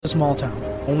small town,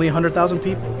 only 100,000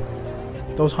 people.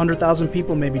 Those 100,000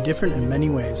 people may be different in many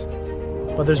ways,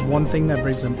 but there's one thing that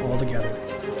brings them all together.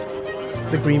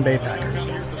 The Green Bay Packers.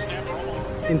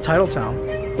 In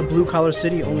Titletown, the blue-collar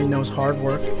city only knows hard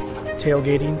work,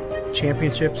 tailgating,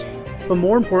 championships, but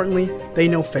more importantly, they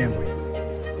know family.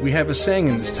 We have a saying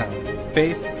in this town: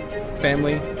 faith,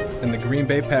 family, and the Green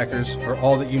Bay Packers are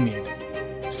all that you need.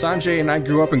 Sanjay and I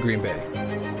grew up in Green Bay.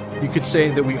 You could say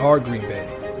that we are Green Bay,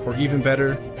 or even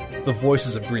better, the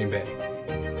voices of Green Bay.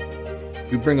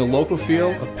 We bring a local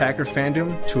feel of Packer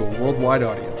fandom to a worldwide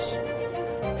audience.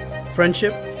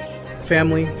 Friendship,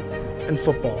 family, and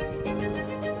football.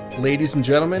 Ladies and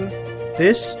gentlemen,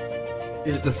 This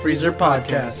is the Freezer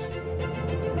Podcast.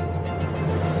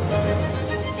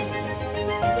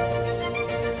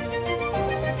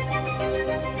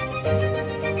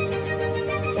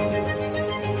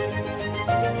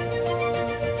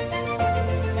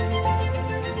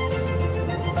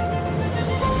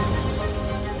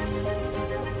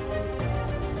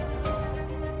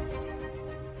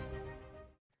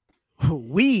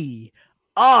 We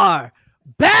are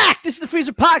back. This is the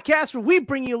Freezer Podcast, where we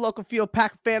bring you a local field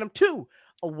Packer fandom to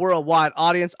a worldwide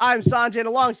audience. I'm Sanjay, and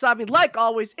alongside me, like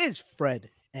always, is Fred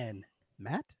and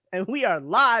Matt. And we are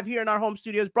live here in our home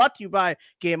studios, brought to you by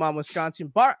Game On Wisconsin,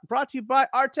 brought to you by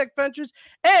Artec Ventures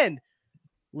and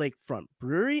Lakefront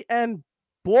Brewery. And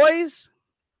boys,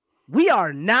 we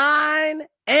are 9-3.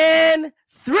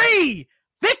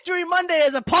 Victory Monday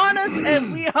is upon us,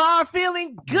 and we are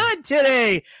feeling good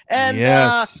today. And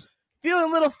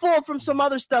feeling a little full from some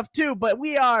other stuff too, but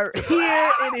we are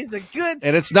here. It is a good,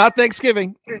 and it's not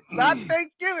Thanksgiving. It's not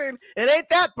Thanksgiving. It ain't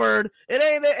that bird. It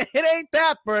ain't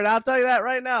that bird. I'll tell you that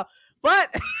right now.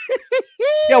 But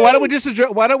yeah, why don't we just address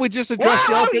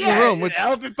the elephant in the room? Which,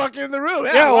 elephant fucking in the room.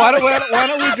 Yeah, why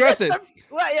don't we address it?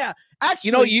 Well, yeah,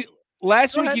 actually,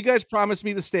 last week you guys promised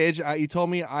me the stage. You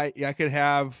told me I could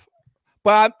have.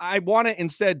 But I want to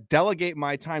instead delegate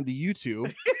my time to you two,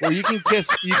 where you can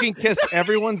kiss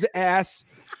everyone's ass,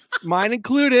 mine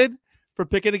included, for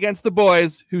picking against the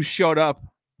boys who showed up.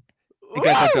 You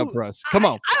guys looked up for us. Come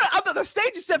on. I thought the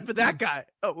stage is set for that guy.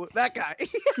 Oh, that guy.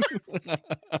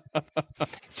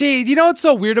 See, you know what's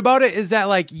so weird about it is that,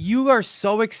 like, you are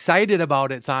so excited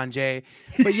about it, Sanjay,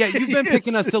 but yet you've been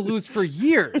picking us to lose for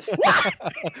years.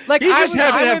 Like, he's just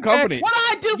happy to have company. What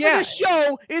I do for the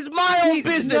show is my own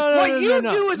business. What you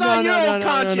do is on your own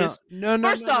conscience. No.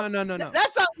 That's on your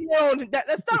own.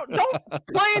 That's not.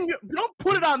 Don't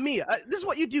put it on me. This is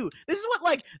what you do. This is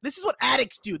what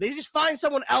addicts do. They just find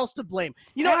someone else to blame.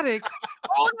 You know, addicts.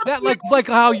 That like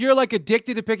how you're like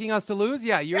addicted to picking us to lose.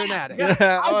 Yeah, you're an addict.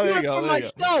 Yeah. I do it for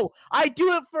my show. I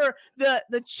do it for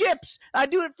the chips. I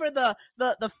do it for the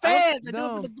fans. I do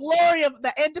it for the glory of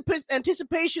the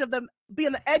anticipation of them being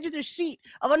on the edge of their seat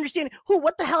of understanding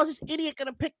what the hell is this idiot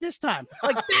gonna pick this time.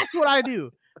 Like, that's what I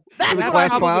do. That's what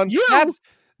I do. That's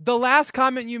the last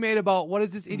comment you made about what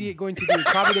is this idiot going to do is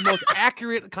probably the most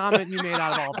accurate comment you made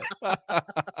out of all of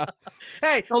it.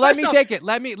 Hey, so let me take it.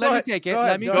 Let me take it. Go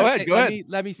ahead.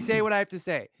 Let me say what I have to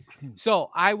say. So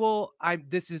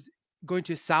this is going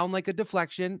to sound like a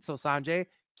deflection. So Sanjay,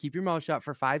 keep your mouth shut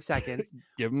for 5 seconds.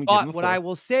 But what I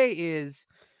will say is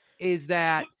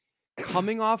that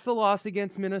coming off the loss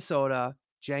against Minnesota,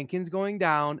 Jenkins going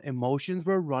down, emotions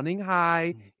were running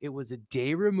high. It was a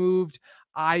day removed.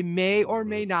 I may or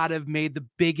may not have made the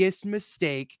biggest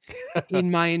mistake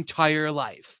in my entire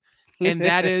life. And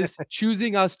that is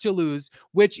choosing us to lose,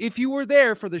 which, if you were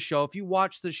there for the show, if you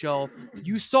watched the show,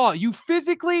 you saw, you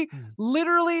physically,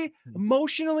 literally,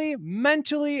 emotionally,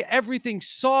 mentally, everything,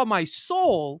 saw my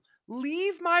soul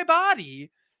leave my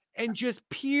body, and just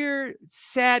pure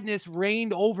sadness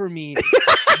reigned over me.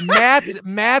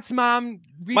 Matt's mom,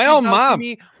 my own mom.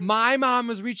 Me. My mom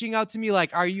was reaching out to me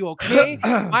like, "Are you okay?"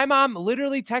 My mom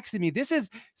literally texted me. This is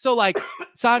so, like,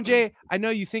 Sanjay, I know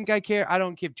you think I care. I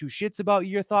don't give two shits about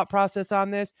your thought process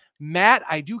on this. Matt,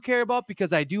 I do care about,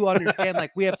 because I do understand,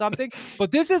 like, we have something.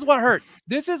 But this is what hurt.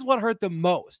 This is what hurt the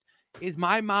most. Is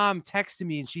my mom texted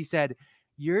me and she said,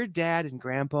 "Your dad and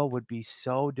grandpa would be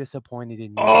so disappointed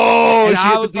in you." Oh, and she I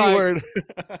had was the D word.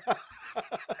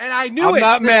 And I knew I'm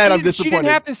not mad. I'm disappointed. She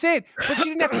didn't have to say it, but she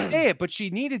didn't have to say it, but she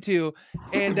needed to.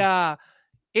 And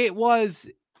it was,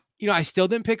 I still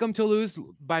didn't pick him to lose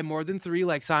by more than 3,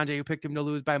 like Sanjay, who picked him to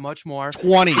lose by much more.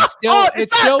 20. It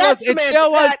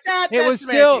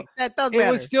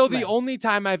was still the only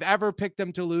time I've ever picked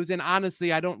them to lose. And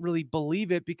honestly, I don't really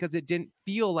believe it, because it didn't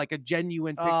feel like a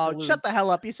genuine pick to lose. Shut the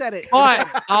hell up. You said it.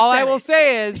 But all I will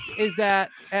say is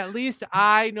that at least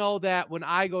I know that when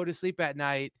I go to sleep at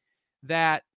night,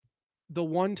 that the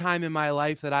one time in my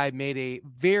life that I made a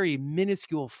very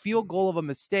minuscule field goal of a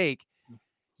mistake,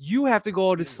 you have to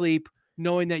go to sleep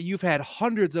knowing that you've had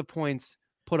hundreds of points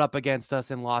put up against us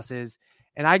in losses.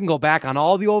 And I can go back on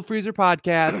all the old Freezer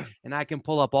podcasts and I can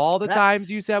pull up all the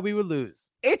times you said we would lose.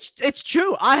 It's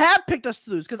true. I have picked us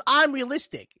to lose because I'm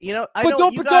realistic. You know, Don't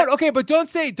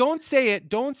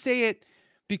say it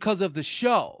because of the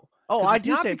show. Oh, I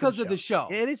do say because of the show.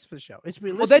 It is for the show. It's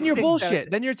realistic. Well, then you're bullshit.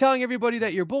 Then you're telling everybody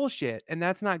that you're bullshit, and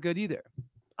that's not good either.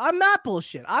 I'm not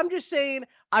bullshit. I'm just saying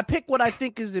I pick what I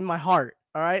think is in my heart.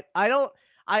 All right. I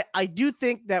do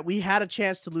think that we had a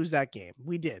chance to lose that game.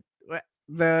 We did.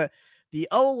 The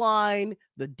O-line,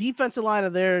 the defensive line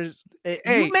of theirs. You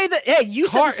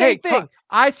said the same thing.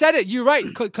 I said it. You're right.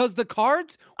 Because the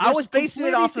Cards. I was basing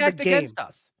it off of the game.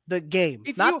 Us. The game,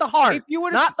 not the heart.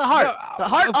 Not the heart. The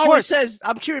heart always course. says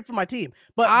I'm cheering for my team,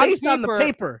 but based on the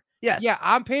paper, yes. Yeah,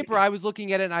 on paper, I was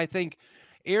looking at it, and I think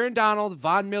Aaron Donald,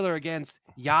 Von Miller against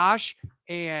Yash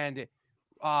and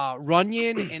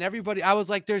Runyon and everybody. I was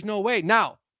like, "There's no way."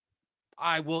 Now,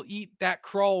 I will eat that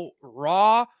crow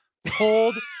raw,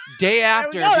 cold, day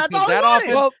after.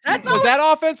 That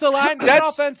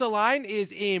offensive line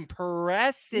is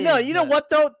impressive. No, you know what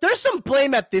though? There's some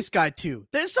blame at this guy too.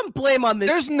 There's some blame on this.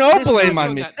 There's no blame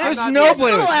on me. There's no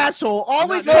blame. Little asshole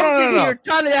always comes in here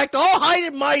trying to act all high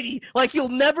and mighty, like he'll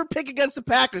never pick against the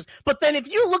Packers. But then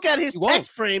if you look at his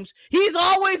text frames, he's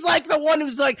always like the one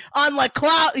who's like on like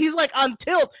cloud. He's like on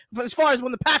tilt as far as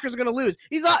when the Packers are going to lose.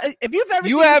 He's if you've ever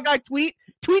seen this guy tweet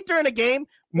during a game.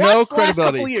 Watch the last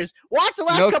couple of years. Watch the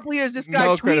last couple of years. This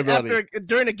guy tweet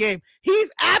during a game.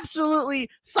 He's absolutely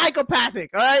psychopathic.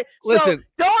 All right. Listen,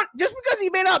 so don't just because he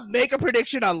may not make a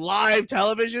prediction on live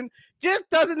television, just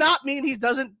does not mean he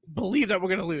doesn't believe that we're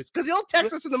gonna lose. Because he'll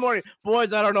text us in the morning,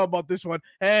 boys. I don't know about this one.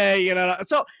 Hey, you know.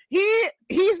 So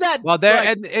he's that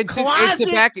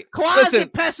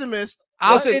closet pessimist.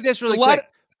 I'll say this really quick.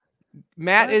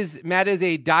 Matt is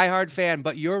a diehard fan,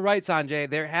 but you're right, Sanjay.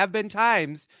 There have been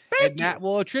times, and Matt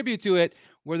will attribute to it,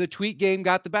 where the tweet game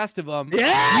got the best of him.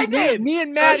 Yeah, I did. Me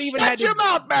and Matt even had to... Shut your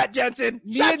mouth, Matt Jensen.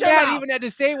 Me and Matt even had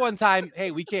to say one time,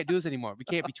 hey, we can't do this anymore. We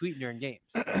can't be tweeting during games.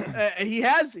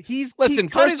 Listen,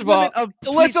 first of all,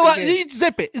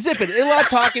 zip it. A lot of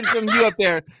talking from you up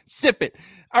there. Sip it.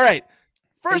 All right.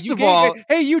 First of all,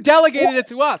 you delegated it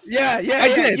to us. Yeah, I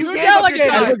did. You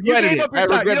delegated. I regretted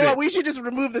it. You know what? We should just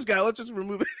remove this guy. Let's just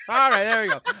remove it. All right, there we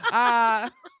go.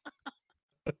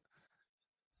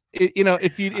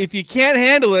 If you can't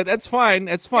handle it, that's fine.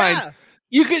 That's fine. Yeah.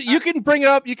 You can bring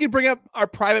up our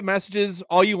private messages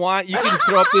all you want. You can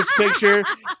throw up this picture.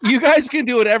 You guys can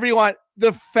do whatever you want.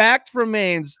 The fact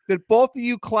remains that both of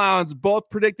you clowns both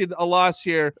predicted a loss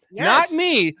here. Yes.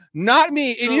 Not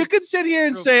me. And you could sit here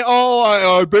and say,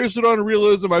 I based it on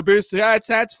realism. I based it.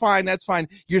 That's fine. That's fine.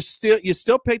 You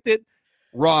still picked it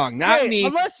wrong. Not me.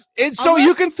 So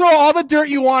you can throw all the dirt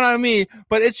you want on me,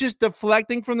 but it's just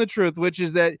deflecting from the truth, which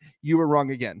is that you were wrong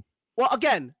again. Well,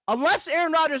 again, unless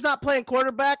Aaron Rodgers is not playing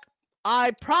quarterback,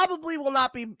 I probably will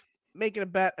not be making a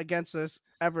bet against us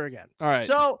ever again. All right.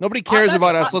 So nobody cares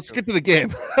about us. Let's get to the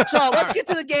game. So let's get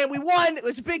to the game. We won.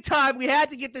 It's a big time. We had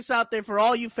to get this out there for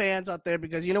all you fans out there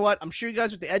because you know what? I'm sure you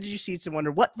guys are at the edge of your seats and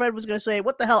wonder what Fred was going to say.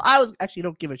 What the hell?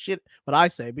 Don't give a shit what I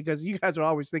say because you guys are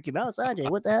always thinking, oh, Sanjay,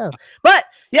 what the hell? But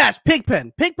yes,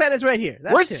 Pigpen. Pigpen is right here.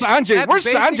 Where's Sanjay? Where's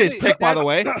Sanjay's pick, by the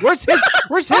way? Where's his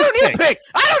pick?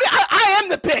 I am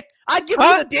the pick. I give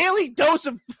you the daily dose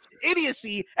of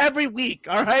idiocy every week.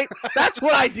 All right. That's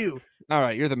what I do. All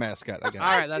right. You're the mascot. I guess. All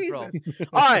right. Let's roll.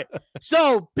 All right.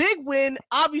 So big win,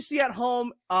 obviously at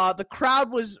home. The crowd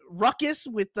was ruckus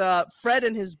with Fred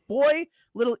and his boy,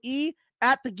 little E,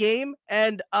 at the game.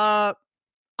 And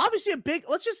obviously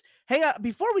let's just hang out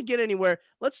before we get anywhere.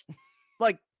 Let's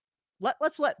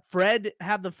let Fred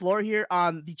have the floor here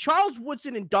on the Charles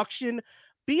Woodson induction.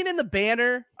 Being in the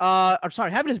banner,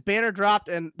 having his banner dropped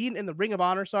and being in the Ring of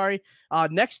Honor,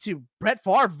 next to Brett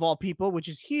Favre of all people, which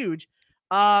is huge.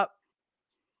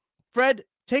 Fred,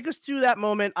 take us through that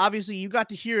moment. Obviously, you got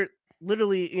to hear it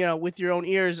literally, with your own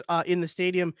ears in the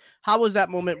stadium. How was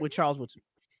that moment with Charles Woodson?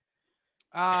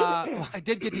 I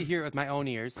did get to hear it with my own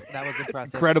ears. That was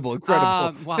impressive. Incredible.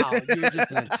 Wow, you're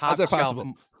just a top How's that shelf.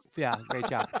 possible? Yeah, great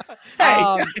job.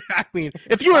 I mean,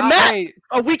 if you were Matt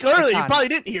a week earlier, you probably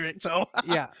didn't hear it. So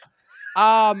yeah,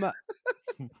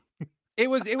 it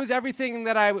was everything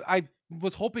that I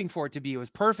was hoping for it to be. It was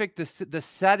perfect. The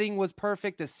setting was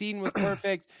perfect. The scene was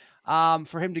perfect.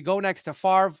 For him to go next to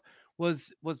Favre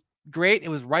was great. It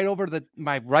was right over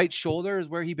my right shoulder is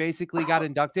where he basically got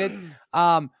inducted.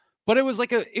 But it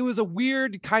was a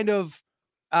weird kind of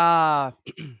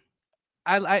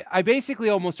I basically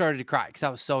almost started to cry because I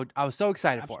was so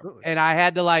excited for him, and I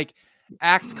had to like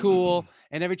act cool.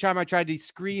 And every time I tried to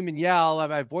scream and yell,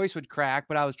 my voice would crack.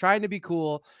 But I was trying to be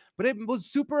cool. But it was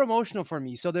super emotional for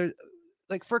me. So there,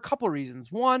 like for a couple of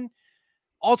reasons. One,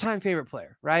 all-time favorite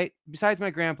player, right? Besides my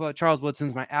grandpa, Charles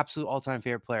Woodson's my absolute all-time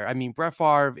favorite player. I mean, Brett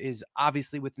Favre is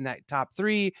obviously within that top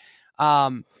 3.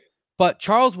 But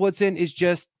Charles Woodson is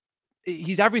just,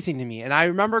 he's everything to me. And I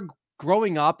remember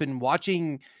growing up and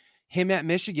watching him at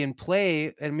Michigan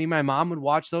play, and me and my mom would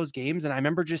watch those games. And I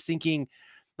remember just thinking,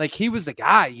 like, he was the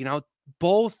guy, you know,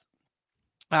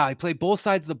 he played both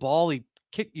sides of the ball. He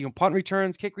kick, you know, punt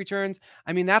returns, kick returns.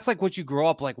 I mean, that's like what you grow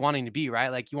up like wanting to be, right?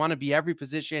 Like you want to be every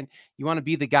position. You want to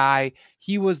be the guy.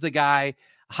 He was the guy,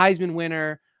 Heisman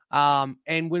winner.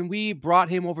 And when we brought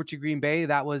him over to Green Bay,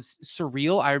 that was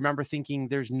surreal. I remember thinking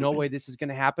there's no way this is going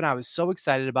to happen. I was so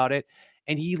excited about it.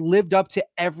 And he lived up to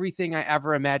everything I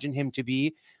ever imagined him to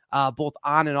be, both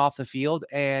on and off the field.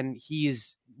 And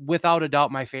he's without a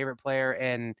doubt my favorite player.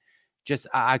 And just,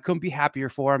 I couldn't be happier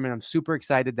for him. And I'm super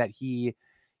excited that he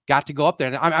got to go up there.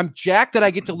 And I'm jacked that I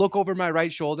get to look over my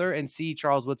right shoulder and see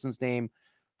Charles Woodson's name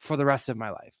for the rest of my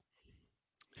life.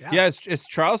 Yeah, as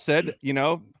Charles said, you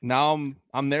know, now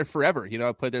I'm there forever. You know,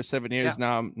 I played there 7 years.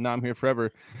 Yeah. Now I'm here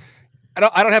forever.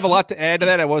 I don't have a lot to add to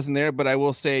that. I wasn't there, but I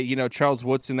will say, you know, Charles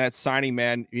Woodson, that signing,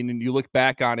 man, and you look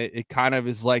back on it, it kind of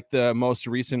is like the most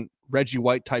recent Reggie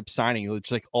White type signing.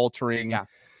 It's like altering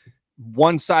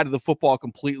one side of the football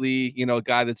completely, you know, a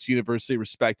guy that's universally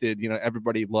respected. You know,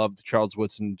 everybody loved Charles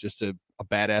Woodson, just a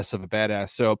badass of a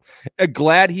badass. So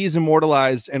glad he's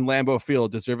immortalized in Lambeau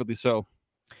Field, deservedly so.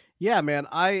 Yeah, man.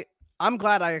 I'm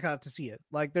glad I got to see it.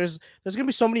 Like there's gonna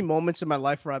be so many moments in my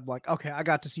life where I'm like, okay, I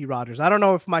got to see Rodgers. I don't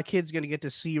know if my kid's gonna get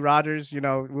to see Rodgers, you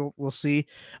know, we'll see.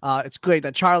 It's great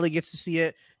that Charlie gets to see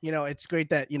it, you know, it's great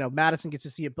that, you know, Madison gets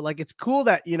to see it, but like it's cool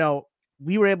that, you know,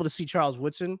 we were able to see Charles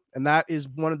Woodson, and that is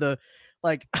one of the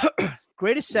like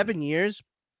greatest 7 years.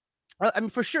 I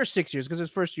mean, for sure 6 years, because his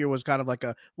first year was kind of like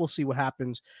a we'll see what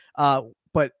happens.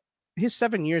 But his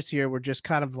 7 years here were just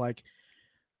kind of like,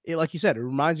 like you said, it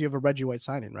reminds you of a Reggie White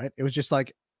signing, right? It was just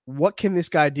like, what can this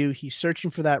guy do? He's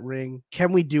searching for that ring.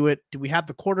 Can we do it? Do we have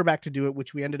the quarterback to do it?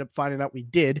 Which we ended up finding out we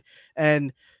did.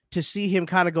 And to see him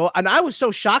kind of go, and I was so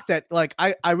shocked that like,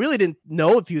 I really didn't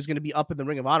know if he was going to be up in the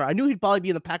Ring of Honor. I knew he'd probably be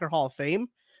in the Packer Hall of Fame.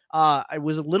 I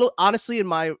was a little, honestly, in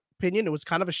my opinion, it was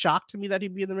kind of a shock to me that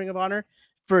he'd be in the Ring of Honor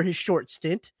for his short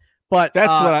stint. But that's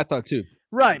what I thought too.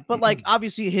 Right. But like,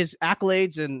 obviously his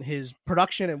accolades and his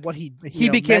production and what he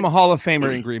became a Hall of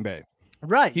Famer in Green Bay.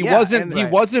 Right. He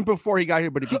wasn't before he got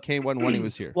here, but he became one when he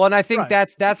was here. Well, and I think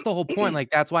that's the whole point. Like,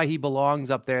 that's why he belongs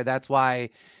up there. That's why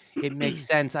it makes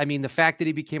sense. I mean, the fact that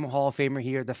he became a Hall of Famer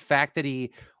here, the fact that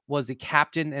he was a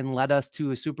captain and led us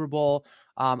to a Super Bowl.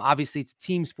 Obviously it's a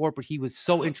team sport, but he was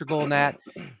so integral in that.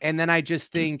 And then I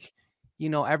just think, you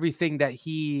know, everything that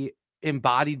he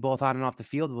embodied both on and off the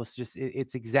field was just,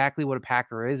 it's exactly what a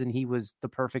Packer is. And he was the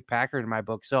perfect Packer in my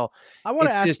book. So I want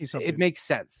to ask you something. It makes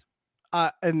sense.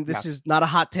 And this is not a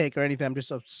hot take or anything. I'm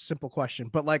just a simple question,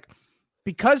 but like,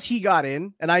 because he got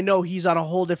in, and I know he's on a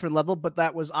whole different level, but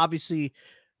that was obviously,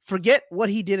 forget what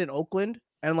he did in Oakland.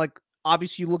 And like,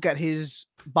 obviously you look at his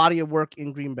body of work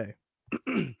in Green Bay.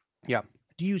 Yeah.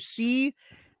 Do you see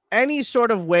any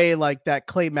sort of way like that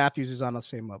Clay Matthews is on the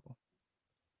same level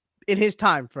in his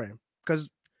time frame? Because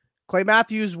Clay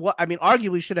Matthews,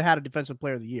 arguably should have had a Defensive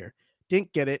Player of the Year.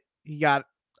 Didn't get it. He got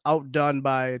outdone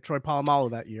by Troy Polamalu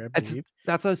that year, I believe.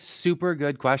 That's a super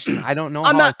good question. I don't know.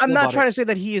 I'm not trying to say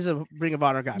that he is a Ring of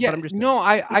Honor guy. Yeah, but I'm just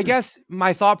I guess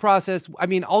my thought process. I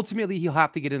mean, ultimately he'll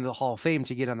have to get into the Hall of Fame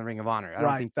to get on the Ring of Honor. I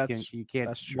don't think you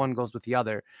can't. One goes with the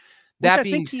other. That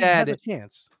being said, he has a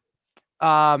chance.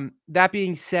 That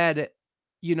being said,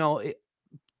 you know,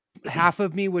 half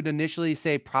of me would initially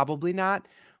say probably not.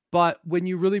 But when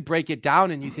you really break it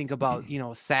down and you think about, you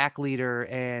know, sack leader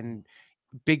and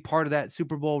big part of that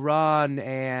Super Bowl run,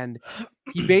 and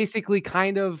he basically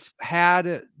kind of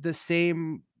had the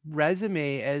same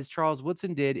resume as Charles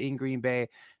Woodson did in Green Bay.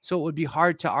 So it would be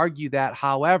hard to argue that.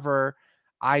 However,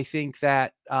 I think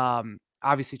that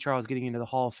obviously Charles getting into the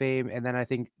Hall of Fame, and then I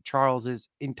think Charles's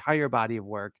entire body of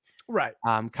work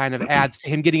kind of adds to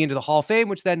him getting into the Hall of Fame,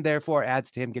 which then therefore adds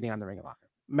to him getting on the Ring of Honor.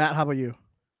 Matt, how about you?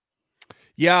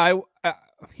 Yeah,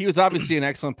 he was obviously an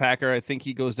excellent Packer. I think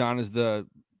he goes down as the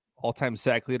all-time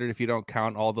sack leader if you don't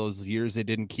count all those years they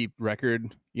didn't keep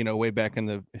record, you know, way back in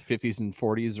the 50s and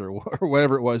 40s or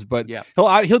whatever it was. But yeah,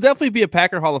 he'll definitely be a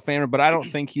Packer Hall of Famer, but I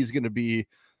don't think he's going to be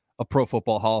a Pro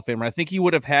Football Hall of Famer. I think he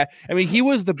would have had, I mean, he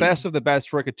was the best of the best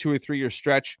for like a 2 or 3 year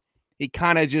stretch. he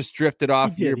kind of just drifted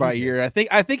off year by year. I think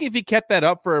if he kept that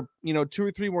up for 2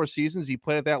 or 3 more seasons, he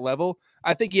played at that level,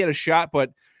 I think he had a shot. But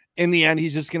in the end,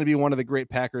 he's just going to be one of the great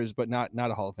Packers, but not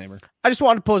a Hall of Famer. I just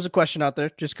wanted to pose a question out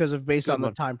there just because of based on the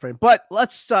time frame. But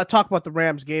let's talk about the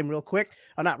Rams game real quick.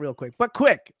 Not real quick, but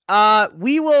quick.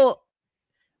 We will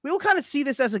kind of see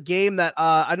this as a game that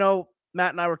I know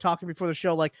Matt and I were talking before the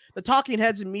show. Like the talking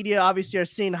heads in media obviously are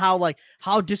seeing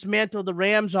how dismantled the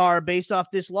Rams are based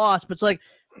off this loss. But it's like,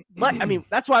 I mean,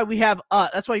 that's why we have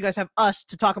that's why you guys have us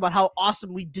to talk about how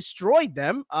awesome we destroyed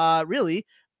them. Really.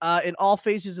 In all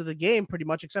phases of the game, pretty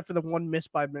much, except for the one miss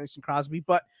by Mason Crosby,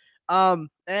 but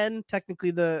and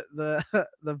technically the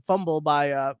the fumble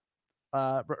by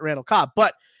Randall Cobb.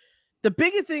 But the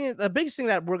biggest thing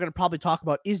that we're going to probably talk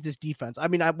about is this defense. I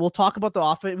mean, we'll talk about the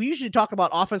offense. We usually talk about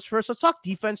offense first. Let's talk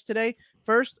defense today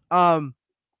first.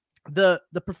 The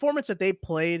performance that they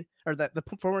played, or that the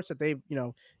performance that they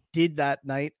did that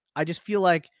night, I just feel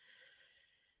like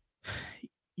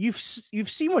you've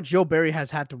seen what Joe Barry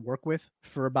has had to work with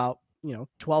for about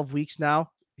 12 weeks now.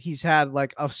 He's had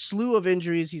like a slew of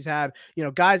injuries. He's had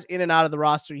guys in and out of the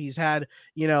roster. He's had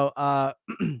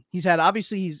he's had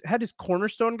his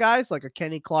cornerstone guys like a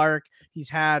Kenny Clark. He's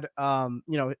had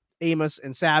Amos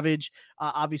and Savage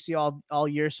obviously all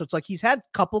year. So it's like he's had a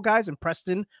couple guys, and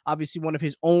Preston obviously one of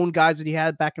his own guys that he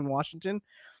had back in Washington.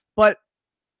 But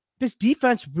this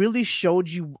defense really showed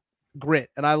you grit,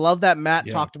 and I love that Matt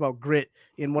talked about grit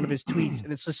in one of his tweets,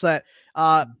 and it's just that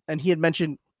and he had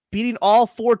mentioned beating all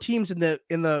 4 teams in the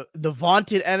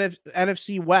vaunted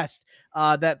NFC West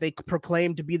that they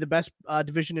proclaimed to be the best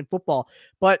division in football.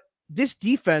 But this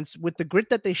defense, with the grit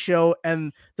that they show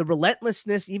and the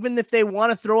relentlessness, even if they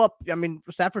want to throw up, I mean,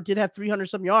 Stafford did have 300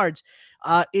 some yards.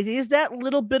 It is that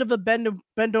little bit of a bend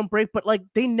don't break, but like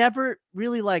they never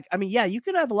really you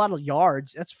can have a lot of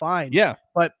yards. That's fine. Yeah.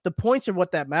 But the points are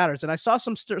what that matters. And I saw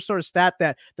some sort of stat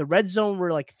that the red zone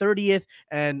were like 30th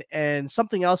and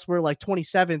something else were like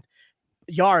 27th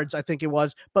yards, I think it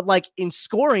was. But like in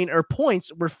scoring or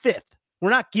points, we're 5th. We're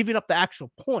not giving up the actual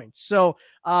points. So,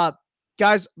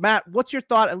 guys, Matt, what's your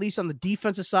thought, at least on the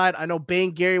defensive side? I know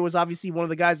Bane Gary was obviously one of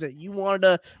the guys that you wanted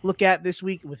to look at this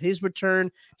week with his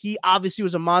return. He obviously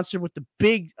was a monster with the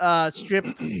big strip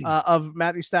of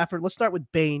Matthew Stafford. Let's start with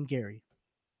Bane Gary.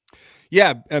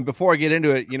 Yeah, and before I get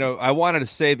into it, I wanted to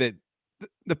say that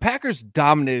the Packers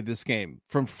dominated this game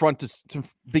from front to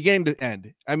beginning to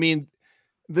end. I mean,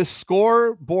 the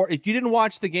scoreboard, if you didn't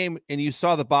watch the game and you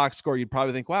saw the box score, you'd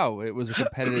probably think, wow, it was a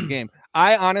competitive game.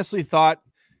 I honestly thought,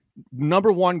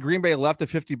 number one, Green Bay left a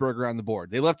 50 burger on the board.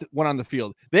 They left one on the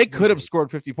field. They could have scored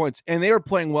 50 points, and they were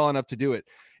playing well enough to do it.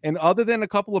 And other than a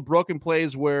couple of broken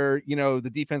plays where,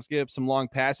 the defense gave up some long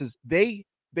passes, they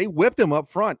whipped them up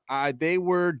front. They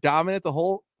were dominant the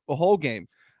whole game.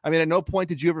 I mean, at no point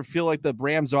did you ever feel like the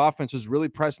Rams offense was really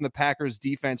pressing the Packers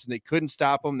defense and they couldn't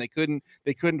stop them. They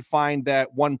couldn't find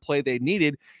that one play they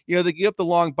needed. They gave up the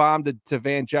long bomb to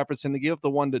Van Jefferson. They gave up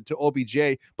the one to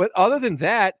OBJ. But other than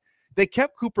that, they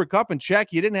kept Cooper Kupp in check.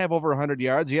 He didn't have over 100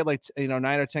 yards. He had 9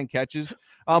 or 10 catches.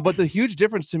 But the huge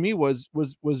difference to me was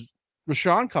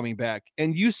Rashawn coming back.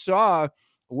 And you saw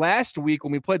last week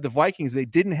when we played the Vikings, they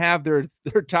didn't have their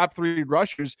top 3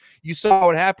 rushers. You saw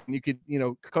what happened. You could,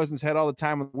 Cousins had all the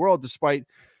time in the world despite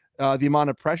the amount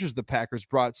of pressures the Packers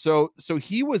brought. So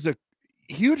he was a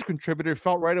huge contributor.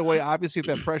 Felt right away, obviously,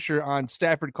 that pressure on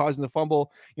Stafford causing the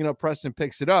fumble. Preston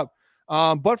picks it up.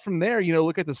 But from there,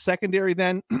 look at the secondary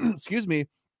then, excuse me.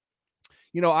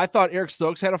 I thought Eric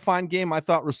Stokes had a fine game. I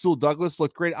thought Rasul Douglas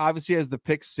looked great. Obviously, as the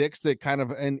pick 6 that kind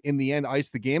of in the end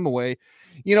iced the game away.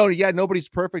 Nobody's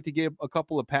perfect. He gave a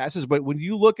couple of passes, but when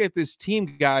you look at this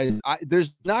team, guys,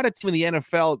 there's not a team in the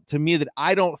NFL to me that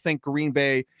I don't think Green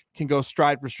Bay can go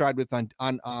stride for stride with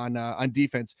on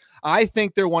defense. I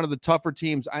think they're one of the tougher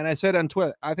teams. And I said on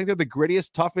Twitter, I think they're the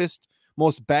grittiest, toughest,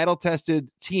 most battle-tested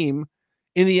team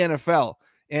in the NFL.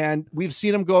 And we've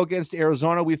seen them go against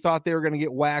Arizona. We thought they were going to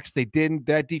get waxed. They didn't.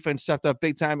 That defense stepped up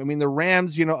big time. I mean, the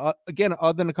Rams, again,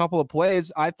 other than a couple of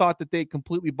plays, I thought that they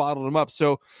completely bottled them up.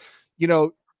 So,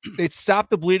 they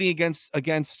stopped the bleeding against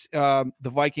the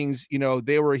Vikings.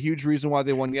 They were a huge reason why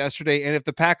they won yesterday. And if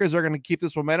the Packers are going to keep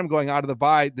this momentum going out of the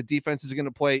bye, the defense is going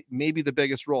to play maybe the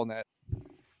biggest role in that.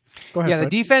 Go ahead, Fred. The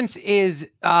defense is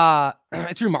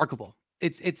it's remarkable.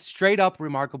 It's straight up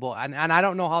remarkable. And I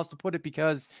don't know how else to put it,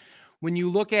 because when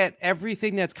you look at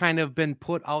everything that's kind of been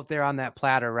put out there on that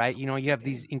platter, right? You have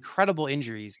these incredible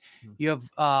injuries. You have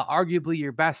arguably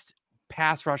your best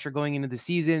pass rusher going into the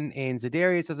season, and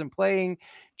Za'Darius isn't playing.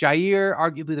 Jair,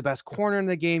 arguably the best corner in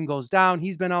the game, goes down.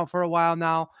 He's been out for a while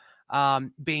now.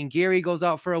 Bane Gary goes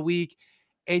out for a week.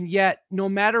 And yet, no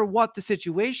matter what the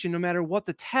situation, no matter what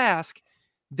the task,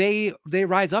 they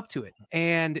rise up to it.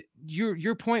 And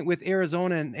your point with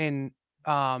Arizona and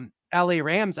LA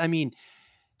Rams, I mean,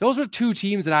 those were two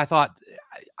teams that I thought,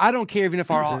 I don't care even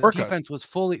if our defense was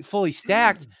fully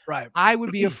stacked, right? I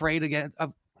would be afraid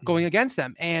of going against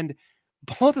them. And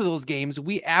both of those games,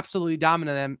 we absolutely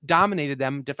dominated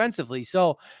them defensively.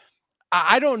 So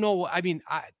I don't know. I mean,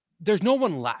 there's no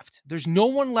one left. There's no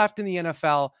one left in the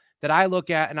NFL that I look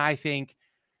at and I think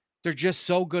they're just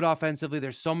so good offensively.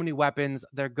 There's so many weapons.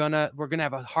 We're gonna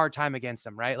have a hard time against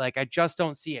them, right? Like, I just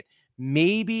don't see it.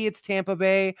 Maybe it's Tampa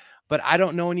Bay, but I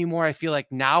don't know anymore. I feel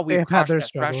like now we've crossed that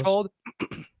threshold.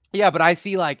 Yeah, but I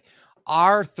see like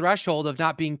our threshold of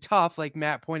not being tough, like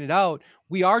Matt pointed out,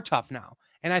 we are tough now.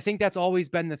 And I think that's always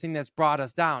been the thing that's brought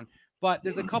us down. But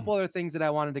there's a couple other things that I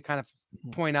wanted to kind of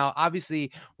point out.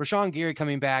 Obviously, Rashawn Gary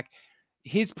coming back,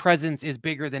 his presence is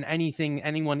bigger than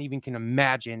anyone even can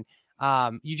imagine.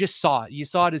 You just saw it. You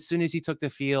saw it as soon as he took the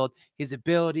field. His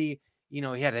ability, he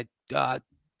had a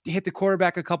hit the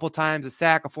quarterback a couple times, a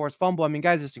sack, a forced fumble. I mean,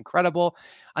 guys, it's incredible.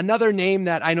 Another name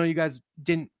that I know you guys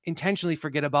didn't intentionally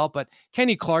forget about, but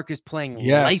Kenny Clark is playing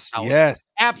lights out. Yes,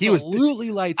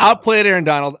 absolutely lights out. Outplayed Aaron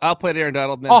Donald.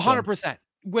 100%.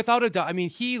 Without a doubt. I mean,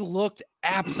 he looked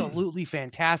absolutely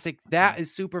fantastic. That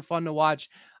is super fun to watch.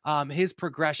 His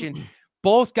progression.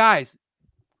 Both guys,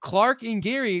 Clark and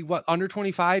Gary, under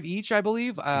 25 each, I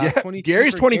believe.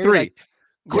 Gary's 23.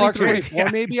 Clark 24,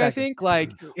 maybe, exactly. I think.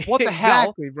 Like, what the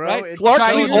hell? Bro. Right?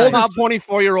 Clark's the oldest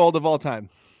 24-year-old of all time.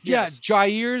 Yeah, yes.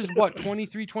 Jair's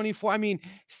 23, 24. I mean,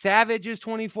 Savage is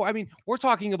 24. I mean, we're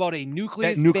talking about a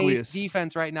nucleus-based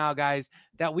defense right now, guys,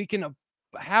 that we can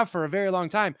have for a very long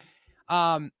time.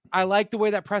 I like the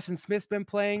way that Preston Smith's been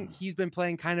playing. He's been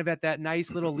playing kind of at that nice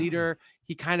little leader.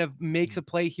 He kind of makes a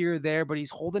play here or there, but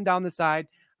he's holding down the side.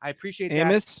 I appreciate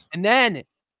Amos. that. And then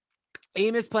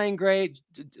Amos playing great.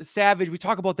 Savage, we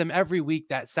talk about them every week.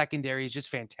 That secondary is just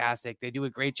fantastic. They do a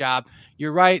great job.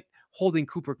 You're right, holding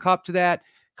Cooper Kupp to that.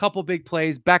 Couple big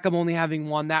plays. Beckham only having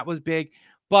one. That was big.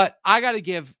 But I got to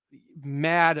give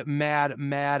mad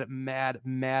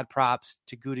props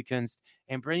to Gutekunst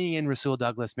and bringing in Rasul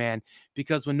Douglas, man,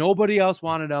 because when nobody else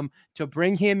wanted him, to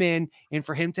bring him in and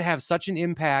for him to have such an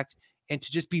impact and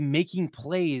to just be making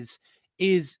plays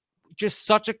is just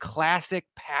such a classic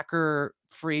Packer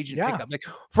free agent pickup. Like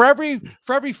for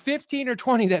every 15 or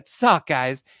 20 that suck,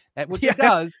 guys, which it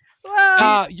does.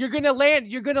 You're gonna land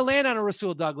on a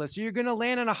Rasul Douglas. You're gonna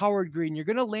land on a Howard Green. You're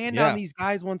gonna land on these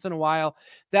guys once in a while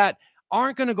that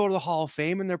aren't going to go to the Hall of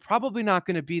Fame, and they're probably not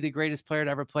going to be the greatest player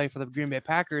to ever play for the Green Bay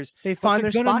Packers. They find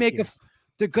their spot.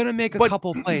 They're going to make a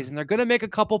couple plays, and they're going to make a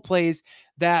couple plays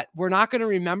that we're not going to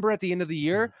remember at the end of the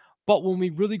year. But when we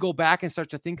really go back and start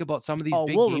to think about some of these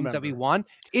big games that we won,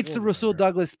 it's the Rasul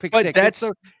Douglas pick six.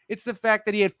 It's the fact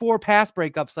that he had 4 pass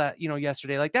breakups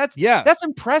yesterday. Like that's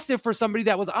impressive for somebody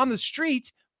that was on the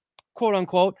street, quote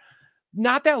unquote,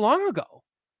 not that long ago.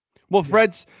 Well,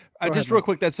 Fred's real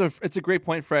quick. It's a great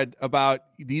point, Fred, about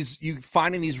you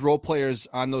finding these role players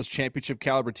on those championship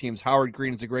caliber teams. Howard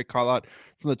Green is a great call out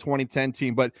from the 2010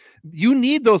 team, but you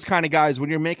need those kind of guys when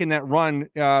you're making that run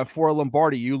for a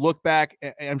Lombardi. You look back,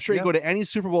 I'm sure you go to any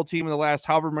Super Bowl team in the last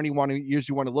however many years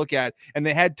you want to look at, and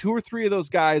they had 2 or 3 of those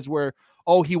guys where,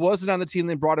 he wasn't on the team,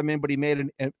 they brought him in, but he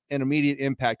made an immediate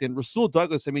impact. And Rasul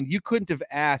Douglas, I mean, you couldn't have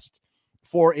asked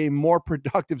for a more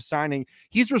productive signing.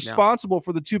 He's responsible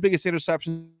for the 2 biggest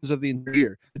interceptions of the entire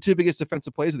year, the 2 biggest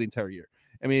defensive plays of the entire year.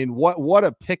 I mean, what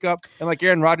a pickup. And like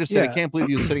Aaron Rodgers said, I can't believe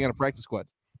he was sitting on a practice squad.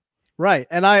 Right.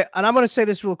 And I'm going to say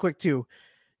this real quick too.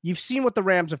 You've seen what the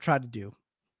Rams have tried to do.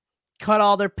 Cut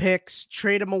all their picks,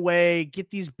 trade them away,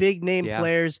 get these big name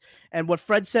players. And what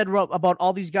Fred said about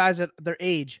all these guys at their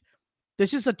age,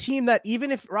 this is a team that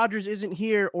even if Rodgers isn't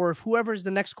here, or if whoever is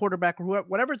the next quarterback, or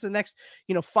whatever is the next,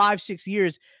 5-6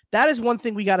 years, that is one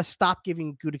thing we got to stop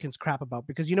giving Gutekunst crap about,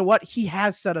 because you know what? He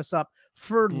has set us up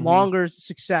for longer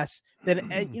success than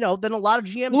than a lot of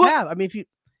GMs have. I mean, if you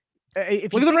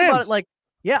look at the Rams, about it, like,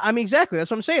 I mean, exactly. That's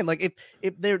what I'm saying. Like,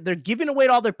 if they're giving away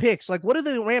all their picks, like, what do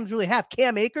the Rams really have?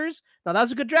 Cam Akers? Now that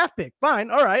was a good draft pick. Fine,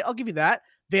 all right, I'll give you that.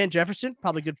 Van Jefferson,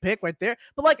 probably good pick right there.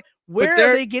 But like, where's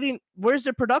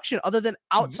their production other than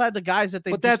outside the guys that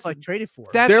they just traded for?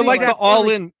 They're like the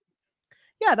all-in.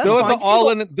 Yeah, that's they're fine. like the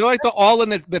all-in. They're like the all-in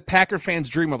that Packer fans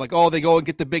dream of. Like, they go and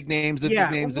get the big names. I've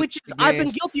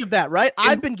been guilty of that, right?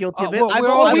 I've been guilty of it.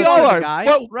 We all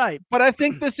are. Right. But I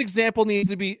think this example needs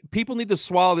to be. People need to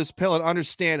swallow this pill and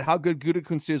understand how good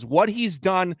Gutekunst is, what he's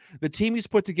done, the team he's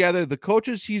put together, the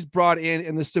coaches he's brought in,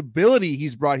 and the stability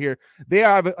he's brought here. They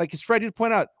are, like as Fred did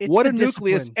point out, what a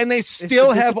nucleus, and they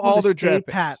still have all their draft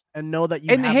picks. and know that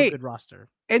you have a good roster.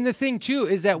 And the thing too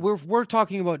is that we're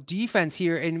talking about defense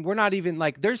here, and we're not even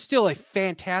like there's still a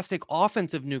fantastic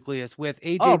offensive nucleus with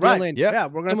AJ Dillon. Yeah,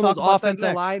 we're going to talk about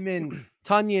offensive linemen,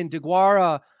 Tunyon,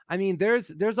 DeGuara. I mean, there's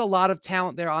a lot of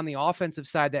talent there on the offensive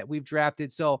side that we've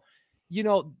drafted. So,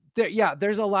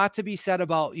 there's a lot to be said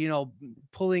about,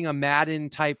 pulling a Madden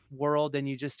type world and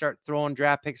you just start throwing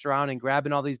draft picks around and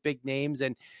grabbing all these big names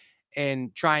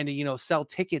and trying to, sell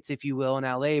tickets, if you will, in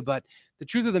LA. But the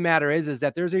truth of the matter is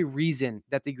that there's a reason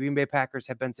that the Green Bay Packers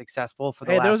have been successful for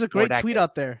the last there was a great 4 tweet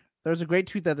out there. There was a great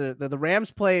tweet that the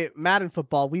Rams play Madden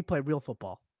football. We play real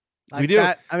football. Like we do.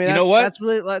 That, I mean, that's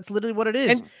literally what it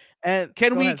is. And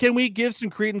can we give some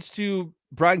credence to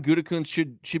Brian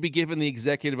Gutekunst should be given the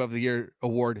Executive of the Year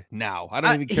award now. I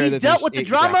don't even care. He's dealt with the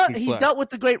drama. He's dealt with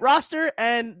the great roster,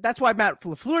 and that's why Matt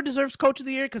LaFleur deserves Coach of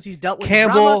the Year, because he's dealt with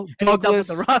Campbell, the drama, Douglas, dealt with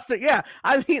the roster. Yeah,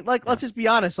 I mean, let's just be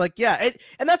honest. And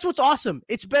that's what's awesome.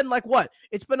 It's been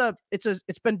it's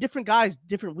been different guys,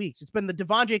 different weeks. It's been the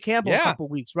Devondre Campbell a couple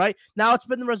weeks, right? Now it's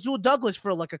been the Rasul Douglas for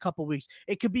a couple weeks.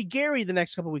 It could be Gary the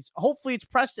next couple weeks. Hopefully it's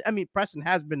Preston. I mean, Preston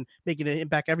has been making an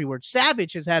impact everywhere.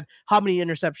 Savage has had how many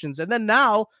interceptions, and then now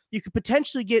you could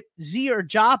potentially get Z or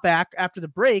Ja back after the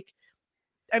break.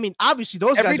 I mean, obviously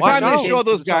those every guys. Every time they show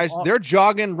those guys, they're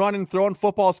jogging, running, throwing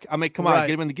footballs. I mean, come on,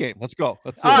 get them in the game. Let's go.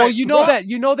 Well, you know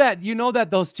that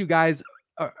those two guys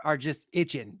are just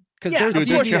itching because they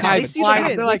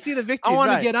see the victory. I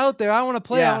want to get out there. I want to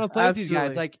play. I want to play with these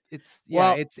guys. Like it's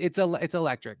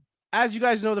electric. As you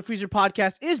guys know, the Freezer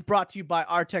Podcast is brought to you by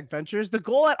Artec Ventures. The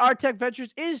goal at Artec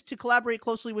Ventures is to collaborate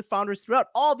closely with founders throughout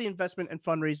all the investment and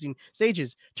fundraising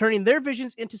stages, turning their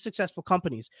visions into successful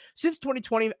companies. Since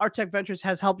 2020, Artec Ventures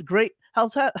has helped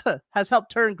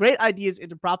turn great ideas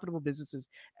into profitable businesses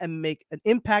and make an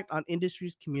impact on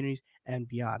industries, communities, and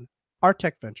beyond.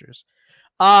 Artec Ventures.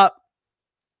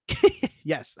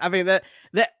 Yes, I mean that.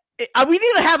 We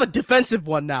need to have a defensive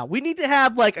one now. We need to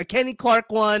have a Kenny Clark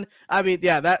one. I mean,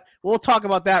 that we'll talk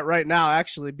about that right now,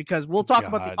 actually, because we'll talk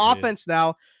about the offense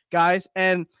now, guys.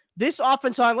 And this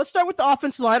offensive line, let's start with the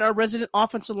offensive line, our resident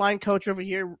offensive line coach over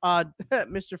here,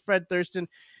 Mr. Fred Thurston.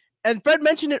 And Fred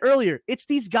mentioned it earlier. It's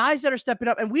these guys that are stepping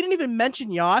up. And we didn't even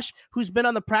mention Yosh, who's been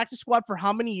on the practice squad for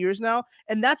how many years now?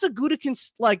 And that's a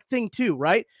Gutekunst thing too,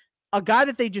 right? A guy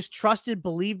that they just trusted,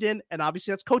 believed in, and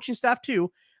obviously that's coaching staff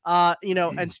too.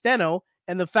 And Steno,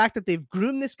 and the fact that they've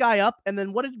groomed this guy up. And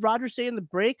then what did Roger say in the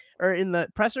break or in the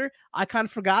presser? I kind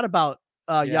of forgot about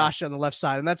Yasha on the left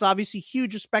side. And that's obviously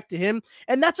huge respect to him.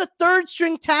 And that's a third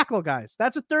string tackle, guys.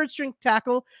 That's a third string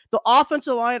tackle. The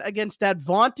offensive line against that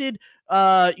vaunted,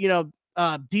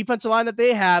 defensive line that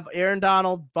they have, Aaron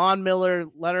Donald, Von Miller,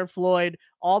 Leonard Floyd,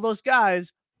 all those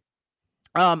guys.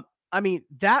 I mean,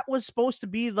 that was supposed to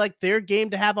be their game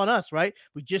to have on us, right?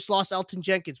 We just lost Elton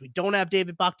Jenkins. We don't have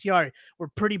David Bakhtiari. We're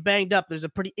pretty banged up. There's a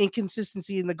pretty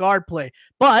inconsistency in the guard play,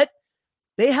 but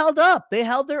they held up. They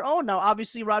held their own. Now,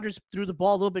 obviously, Rodgers threw the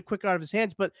ball a little bit quicker out of his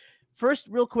hands, but first,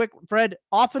 real quick, Fred,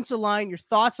 offensive line, your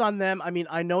thoughts on them. I mean,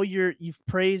 I know you've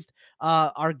praised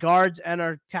our guards and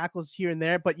our tackles here and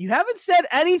there, but you haven't said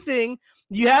anything.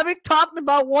 You haven't talked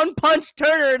about One Punch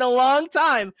Turner in a long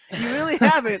time. You really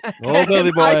haven't. Billy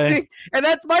boy. And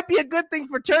that might be a good thing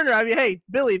for Turner. I mean, hey,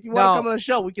 Billy, if you want to come on the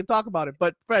show, we can talk about it.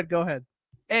 But Fred, go ahead.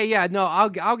 Hey, yeah, no, I'll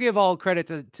give all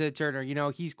credit to Turner.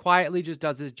 He's quietly just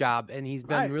does his job, and he's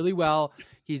been really well.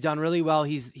 He's done really well.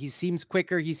 He seems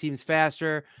quicker. He seems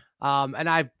faster. And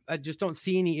I just don't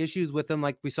see any issues with him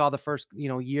like we saw the first,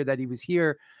 year that he was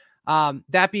here.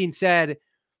 That being said,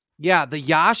 yeah, the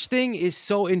Yosh thing is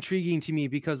so intriguing to me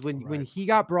because when he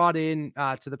got brought in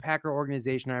to the Packer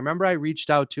organization, I remember I reached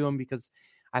out to him because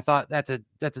I thought that's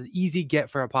an easy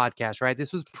get for a podcast, right?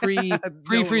 This was pre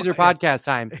Freezer podcast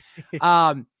time.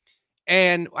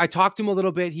 And I talked to him a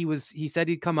little bit. He said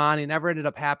he'd come on. It never ended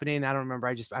up happening. I don't remember.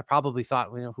 I probably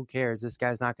thought, who cares? This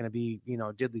guy's not going to be,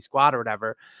 diddly squat or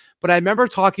whatever. But I remember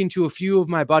talking to a few of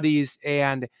my buddies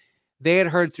and they had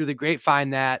heard through the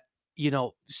grapevine that,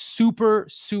 super,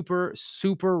 super,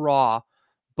 super raw,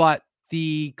 but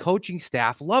the coaching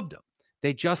staff loved him.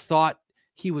 They just thought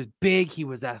he was big. He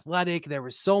was athletic. There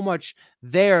was so much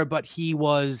there, but he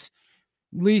was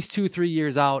at least 2-3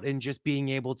 years out and just being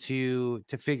able to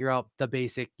figure out the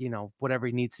basic, whatever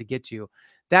he needs to get to.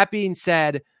 That being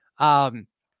said,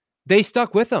 they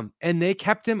stuck with him and they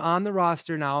kept him on the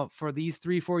roster now for these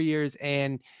 3-4 years.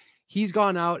 And he's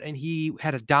gone out and he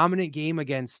had a dominant game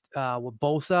against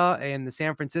Bosa and the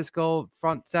San Francisco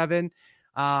front seven.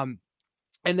 And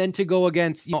then to go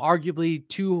against, arguably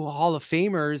two Hall of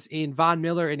Famers in Von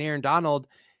Miller and Aaron Donald,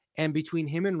 and between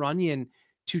him and Runyon,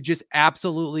 to just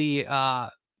absolutely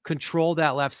control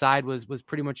that left side was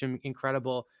pretty much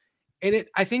incredible. And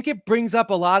I think it brings up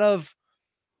a lot of,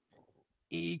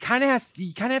 you kind of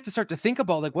have to start to think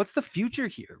about like, what's the future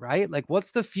here, right? Like,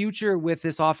 what's the future with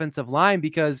this offensive line?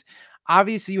 Because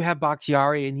obviously you have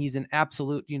Bakhtiari and he's an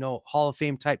absolute, Hall of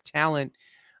Fame type talent.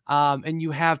 And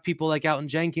you have people like Elgton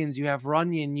Jenkins, you have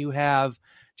Runyon, you have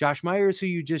Josh Myers, who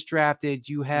you just drafted.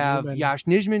 You have Yash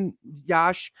Nijman.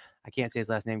 I can't say his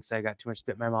last name because I got too much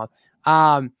spit in my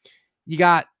mouth. You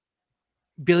got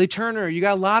Billy Turner. You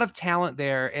got a lot of talent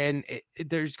there, and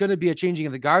there's going to be a changing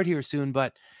of the guard here soon.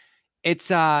 But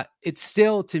it's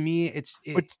still, to me, it's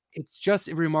just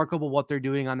remarkable what they're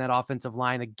doing on that offensive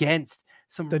line against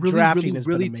some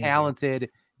really talented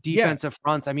defensive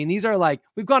fronts. I mean, these are like,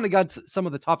 we've gone against some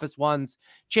of the toughest ones: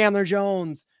 Chandler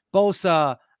Jones,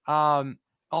 Bosa,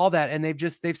 all that, and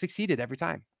they've succeeded every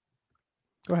time.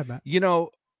 Go ahead, Matt.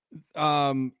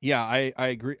 I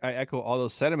agree. I echo all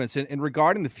those sentiments. And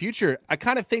regarding the future, I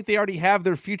kind of think they already have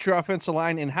their future offensive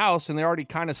line in house, and they're already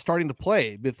kind of starting to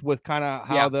play with kind of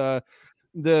how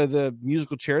the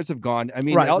musical chairs have gone. I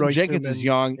mean, Elgton Jenkins is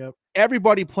young. Yep.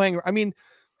 Everybody playing. I mean,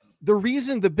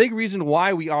 the big reason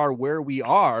why we are where we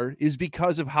are is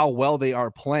because of how well they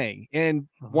are playing. And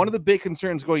one of the big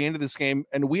concerns going into this game,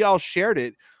 and we all shared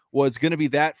it, was going to be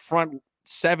that front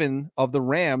seven of the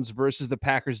Rams versus the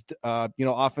Packers,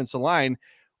 offensive line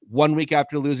 1 week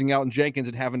after losing Elgton Jenkins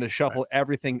and having to shuffle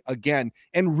everything again.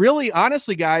 And really,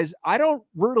 honestly, guys, I don't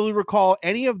really recall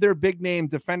any of their big name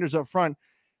defenders up front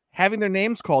having their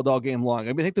names called all game long.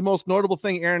 I mean, I think the most notable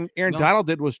thing Aaron Donald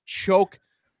did was choke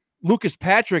Lucas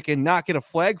Patrick and not get a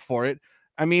flag for it.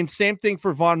 I mean, same thing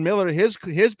for Von Miller. His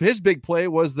big play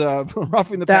was the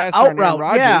roughing the passer on Aaron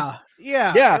Rodgers.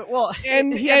 Yeah. Well,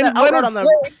 and Leonard on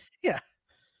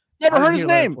never heard his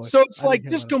name. So it's like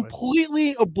just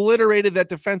completely obliterated that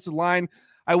defensive line.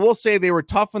 I will say they were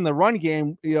tough in the run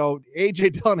game.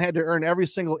 AJ Dillon had to earn every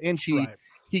single inch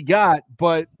he got.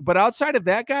 But outside of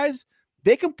that, guys,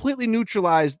 they completely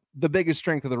neutralized the biggest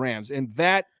strength of the Rams. And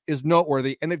that is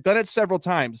noteworthy. And they've done it several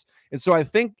times. And so I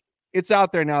think it's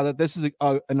out there now that this is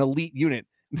an elite unit,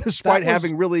 despite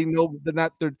having really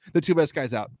the two best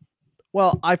guys out.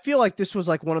 Well, I feel like this was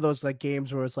like one of those like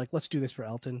games where it's like, let's do this for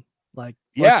Elgton. Like,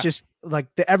 let's just like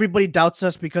everybody doubts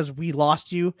us because we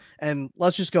lost you, and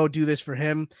let's just go do this for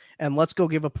him, and let's go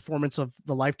give a performance of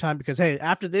the lifetime. Because hey,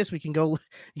 after this, we can go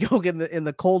get in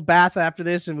the cold bath after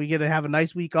this, and we get to have a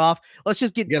nice week off. Let's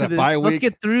just get to let's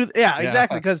get through. Yeah,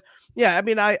 exactly. Because I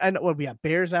mean, I know what we have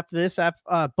Bears after this,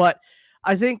 but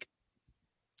I think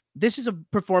this is a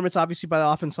performance, obviously, by the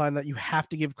offense line that you have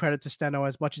to give credit to Steno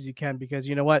as much as you can, because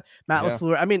you know what, Matt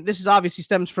LaFleur, I mean, this is obviously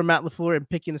stems from Matt LaFleur and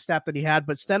picking the staff that he had,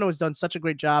 but Steno has done such a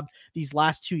great job these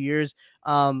last 2 years.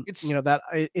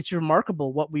 It's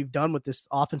remarkable what we've done with this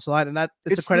offensive line, and that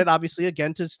it's a credit, obviously,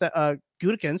 again to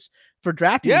Gutekunst for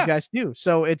drafting these guys too.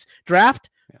 So it's draft,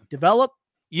 develop.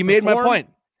 You made my point,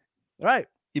 right?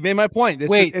 You made my point.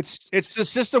 It's the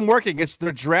system working.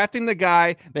 They're drafting the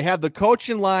guy. They have the coach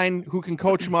in line who can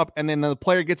coach him up, and then the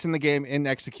player gets in the game and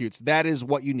executes. That is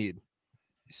what you need.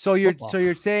 So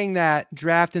you're saying that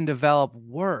draft and develop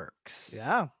works.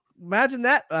 Yeah. Imagine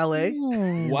that, LA.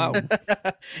 Ooh. Wow.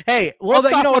 Hey, what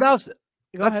else?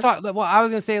 Let's talk. Well, I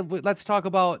was gonna say let's talk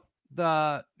about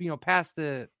the past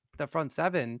the front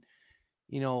seven.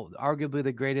 Arguably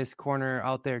the greatest corner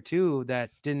out there too.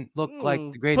 That didn't look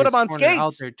like the greatest corner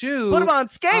out there too. Put him on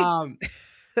skates.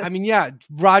 I mean,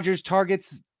 Rodgers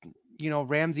targets,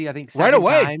 Ramsey, I think 7 right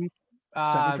away.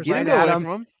 Times. Get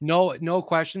him. No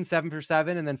question, 7 for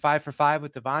 7, and then 5 for 5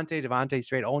 with Devontae. Devontae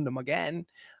straight owned him again.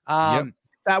 That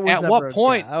was at what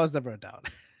point? That was never a doubt.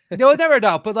 No, it never a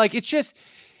doubt. But like, it's just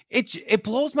it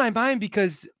blows my mind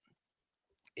because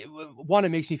it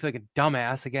makes me feel like a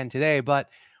dumbass again today, but.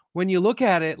 When you look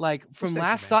at it, like from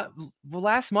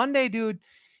last Monday, dude,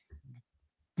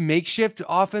 makeshift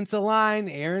offensive line,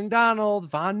 Aaron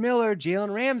Donald, Von Miller,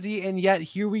 Jalen Ramsey, and yet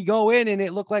here we go in, and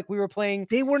it looked like we were playing.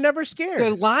 They were never scared.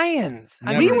 The Lions.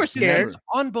 We were scared.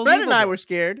 Unbelievable. Fred and I were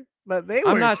scared, but they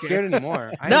were. I'm not scared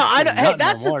anymore. No, I know. Hey,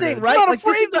 that's the thing, right? I'm not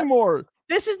afraid anymore.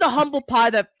 This is the humble pie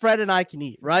that Fred and I can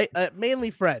eat, right?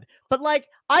 Mainly Fred, but like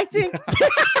I think.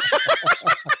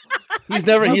 He's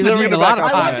never eaten a lot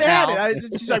of pie.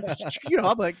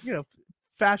 I'm like,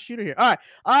 fast shooter here. All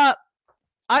right.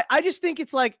 I just think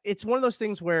it's one of those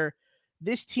things where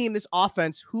this team, this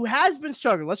offense, who has been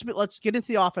struggling. Let's get into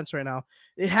the offense right now.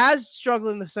 It has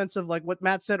struggled in the sense of like what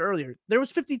Matt said earlier. There was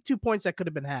 52 points that could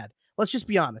have been had. Let's just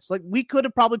be honest. Like we could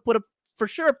have probably put up for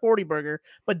sure a 40 burger,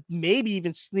 but maybe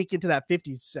even sneak into that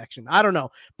 50 section. I don't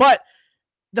know. But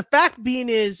the fact being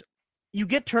is, you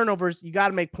get turnovers, you got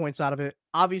to make points out of it.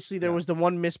 Obviously, there was the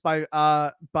one miss by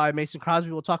Mason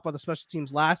Crosby. We'll talk about the special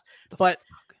teams last, but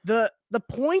the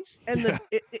points and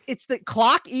it's the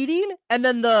clock eating, and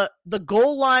then the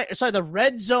goal line, sorry, the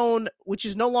red zone, which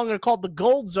is no longer called the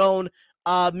gold zone,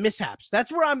 mishaps.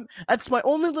 That's my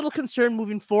only little concern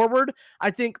moving forward.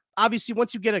 I think obviously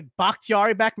once you get a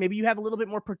Bakhtiari back, maybe you have a little bit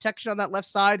more protection on that left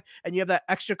side and you have that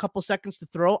extra couple seconds to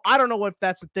throw. I don't know if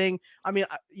that's a thing. I mean,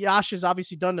 Yash has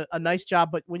obviously done a nice job,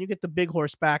 but when you get the big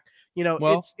horse back,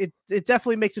 it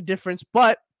definitely makes a difference,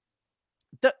 but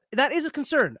that is a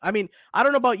concern. I mean, I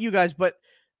don't know about you guys, but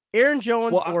Aaron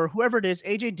Jones or whoever it is,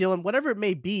 AJ Dillon, whatever it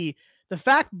may be, the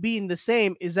fact being the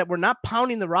same is that we're not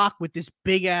pounding the rock with this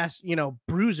big ass,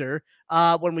 bruiser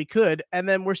when we could, and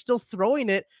then we're still throwing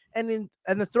it. And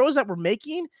the throws that we're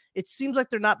making, it seems like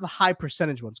they're not the high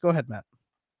percentage ones. Go ahead, Matt.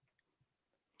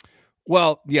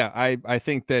 Well, yeah, I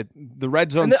think that the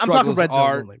red zone I'm talking red zone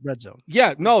are only, red zone.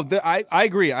 Yeah, no, I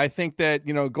agree. I think that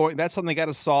that's something they got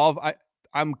to solve.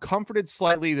 I'm comforted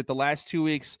slightly that the last 2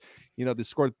 weeks,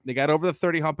 they got over the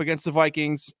 30 hump against the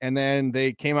Vikings, and then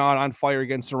they came out on fire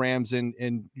against the Rams and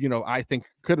I think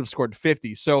could have scored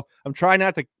 50. So I'm trying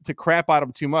not to crap on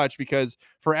them too much, because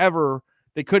forever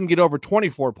they couldn't get over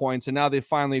 24 points, and now they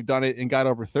finally done it and got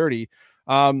over 30.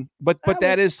 But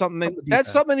that is something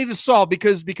that's something they need to solve,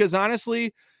 because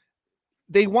honestly,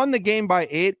 they won the game by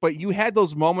 8, but you had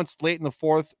those moments late in the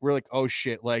fourth where like, oh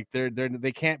shit, like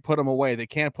they can't put them away. They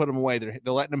can't put them away. They're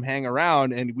letting them hang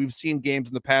around. And we've seen games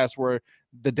in the past where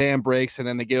the dam breaks and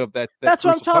then they give up that that's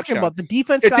what I'm talking about. The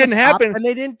defense didn't happen, and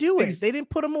they didn't do it. They didn't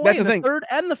put them away in the third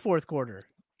and the fourth quarter.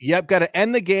 Yep, got to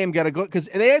end the game, got to go, because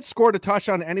they had scored a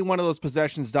touchdown on any one of those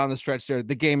possessions down the stretch there.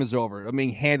 The game is over. I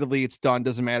mean, handedly, it's done.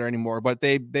 Doesn't matter anymore. But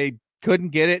they couldn't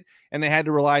get it, and they had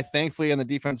to rely, thankfully, on the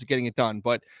defense of getting it done.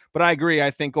 But I agree.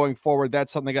 I think going forward,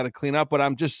 that's something they got to clean up. But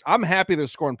I'm happy they're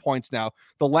scoring points now.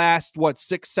 The last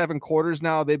 6-7 quarters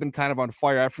now, they've been kind of on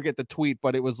fire. I forget the tweet,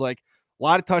 but it was like a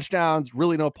lot of touchdowns,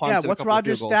 really no punts. Yeah, what's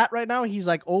Rodgers' stat right now? He's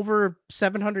like over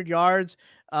 700 yards.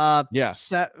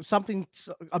 Something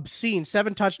obscene.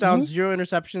 7 touchdowns, 0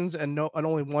 interceptions, and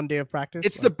only 1 day of practice.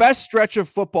 It's the best stretch of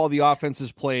football the offense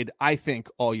has played, I think,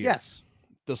 all year. Yes.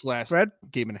 This last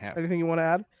game and a half. Anything you want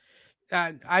to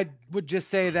add? I would just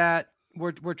say that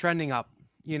we're trending up.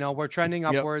 We're trending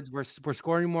upwards. Yep. We're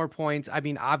scoring more points. I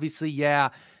mean, obviously,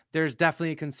 there's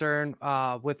definitely a concern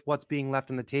with what's being left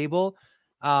on the table.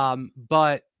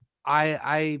 But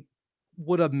I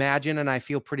would imagine, and I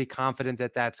feel pretty confident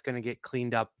that that's going to get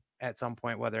cleaned up at some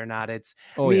point, whether or not it's.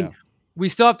 We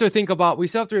still have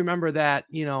to remember that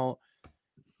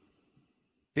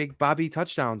Big Bobby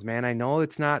touchdowns, man. I know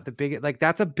it's not the big, like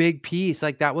that's a big piece.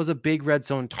 Like that was a big red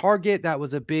zone target. That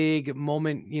was a big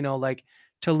moment, like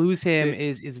to lose him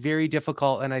is very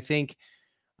difficult. And I think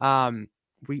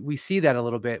we see that a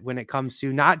little bit when it comes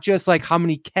to not just like how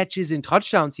many catches and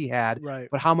touchdowns he had, right,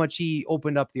 but how much he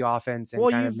opened up the offense and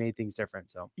kind of made things different.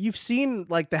 So you've seen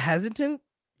like the hesitancy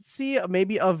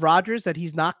maybe of Rodgers that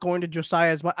he's not going to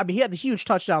Josiah as much. I mean, he had the huge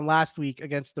touchdown last week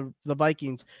against the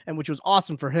Vikings, and which was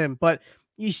awesome for him, but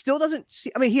he still doesn't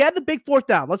see. I mean, he had the big 4th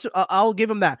down. I'll give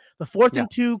him that. The 4th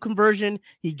and 2 conversion,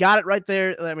 he got it right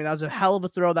there. I mean, that was a hell of a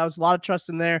throw. That was a lot of trust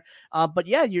in there. But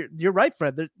yeah, you're right,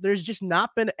 Fred. There's just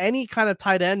not been any kind of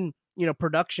tight end,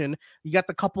 production. You got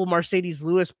the couple Mercedes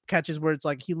Lewis catches where it's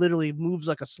like he literally moves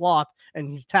like a sloth and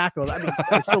he's tackled. I mean,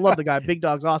 I still love the guy. Big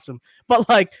Dog's awesome, but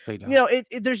like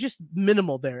there's just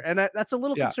minimal there, and that's a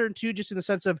little concern too, just in the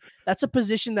sense of that's a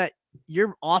position that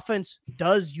your offense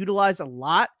does utilize a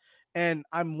lot. And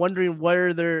I'm wondering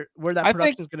where that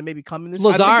production is going to maybe come in this.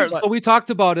 Lazard. So we talked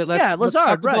about it.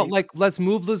 Lazard. Right. Let's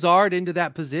move Lazard into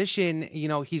that position.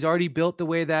 He's already built the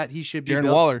way that he should be Darren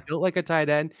built. Waller. He's built like a tight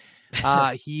end.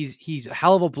 He's a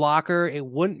hell of a blocker. It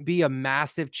wouldn't be a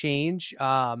massive change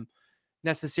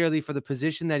necessarily for the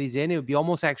position that he's in. It would be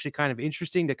almost actually kind of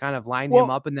interesting to kind of line him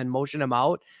up and then motion him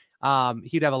out.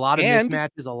 He'd have a lot of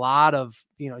mismatches, a lot of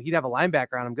he'd have a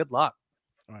linebacker on him. Good luck.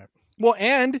 All right. Well,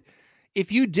 and if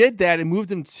you did that and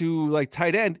moved him to like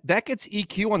tight end, that gets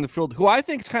EQ on the field, who I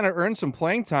think's kind of earned some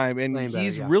playing time, and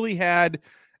really had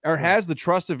or has the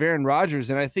trust of Aaron Rodgers.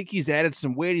 And I think he's added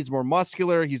some weight. He's more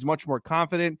muscular. He's much more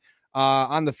confident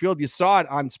on the field. You saw it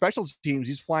on special teams.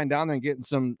 He's flying down there and getting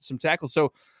some tackles.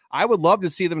 So I would love to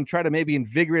see them try to maybe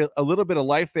invigorate a little bit of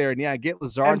life there. And get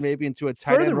Lazard maybe into a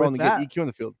tight end role and get EQ on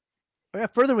the field. Yeah,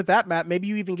 further with that, Matt, maybe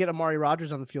you even get Amari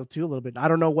Rodgers on the field too a little bit. I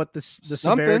don't know what the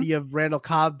severity of Randall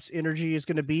Cobb's energy is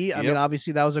going to be. I mean,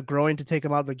 obviously that was a groin to take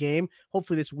him out of the game.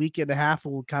 Hopefully this week and a half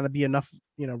will kind of be enough,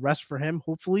 rest for him,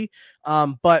 hopefully.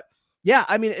 But yeah,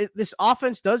 I mean, this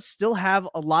offense does still have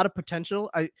a lot of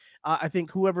potential. I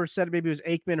think whoever said it, maybe it was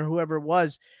Aikman or whoever it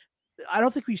was, I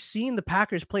don't think we've seen the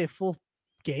Packers play a full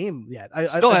game yet.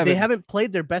 They haven't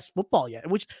played their best football yet,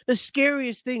 which the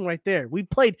scariest thing right there. We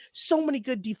played so many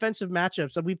good defensive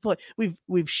matchups that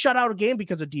we've shut out a game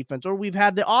because of defense, or we've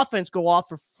had the offense go off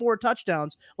for 4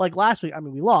 touchdowns like last week. I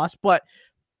mean, we lost, but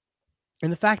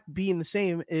and the fact being the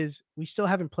same is we still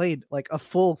haven't played like a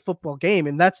full football game.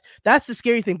 And that's the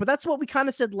scary thing. But that's what we kind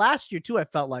of said last year too. I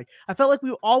felt like we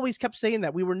always kept saying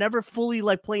that we were never fully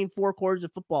like playing 4 quarters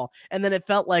of football. And then it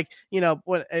felt like,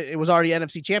 when it was already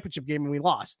NFC Championship game and we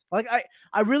lost. Like,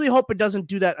 I really hope it doesn't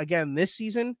do that again this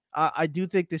season. I do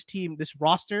think this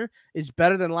roster is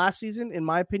better than last season, in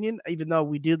my opinion, even though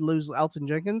we did lose Elgton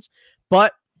Jenkins.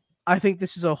 But I think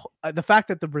this is the fact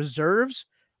that the reserves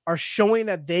are showing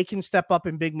that they can step up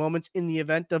in big moments in the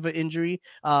event of an injury,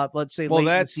 let's say late in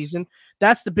the season.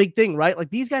 That's the big thing, right?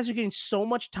 Like, these guys are getting so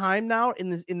much time now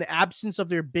in the absence of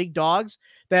their big dogs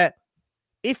that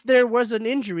if there was an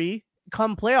injury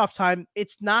come playoff time,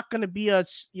 it's not going to be a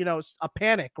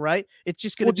panic, right? It's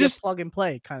just going to be just a plug and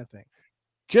play kind of thing.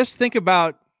 Just think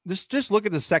about just look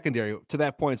at the secondary to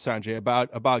that point, Sanjay,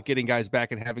 about getting guys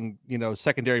back and having,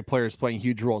 secondary players playing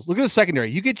huge roles. Look at the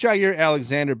secondary. You get Jair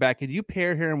Alexander back and you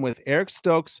pair him with Eric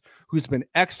Stokes, who's been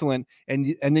excellent.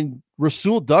 And then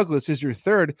Rasul Douglas is your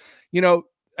third.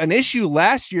 An issue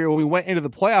last year when we went into the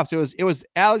playoffs, it was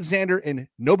Alexander and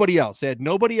nobody else. They had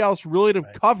nobody else really to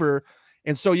cover.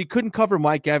 And so you couldn't cover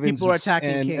Mike Evans. People are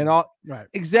attacking King. And all. Right.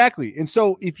 Exactly. And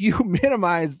so if you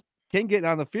minimize King getting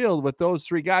on the field with those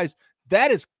 3 guys, that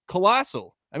is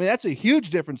colossal. I mean, that's a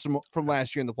huge difference from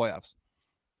last year in the playoffs.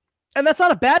 And that's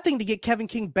not a bad thing to get Kevin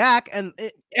King back. And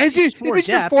he's your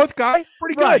 4th guy,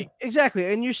 pretty good. Right,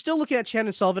 exactly. And you're still looking at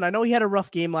Chandon Sullivan. I know he had a rough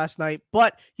game last night,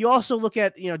 but you also look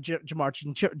at, Jamar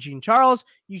Jean-Charles.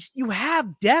 You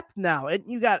have depth now, and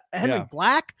you got Henry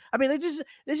Black. I mean, this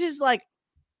is like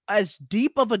as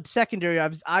deep of a secondary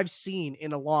I've seen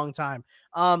in a long time.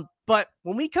 But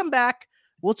when we come back,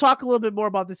 we'll talk a little bit more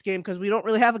about this game because we don't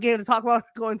really have a game to talk about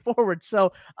going forward.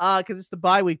 So, because it's the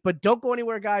bye week, but don't go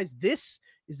anywhere, guys. This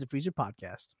is the Freezer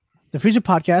Podcast. The Freezer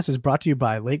Podcast is brought to you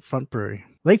by Lakefront Brewery.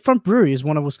 Lakefront Brewery is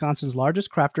one of Wisconsin's largest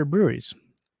craft beer breweries.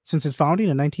 Since its founding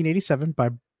in 1987 by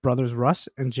brothers Russ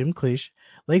and Jim Cleach,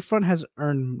 Lakefront has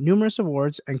earned numerous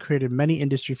awards and created many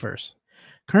industry firsts.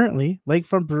 Currently,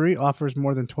 Lakefront Brewery offers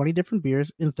more than 20 different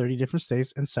beers in 30 different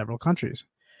states and several countries.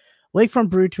 Lakefront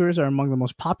brewery tours are among the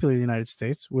most popular in the United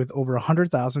States, with over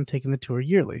 100,000 taking the tour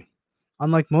yearly.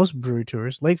 Unlike most brewery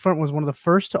tours, Lakefront was one of the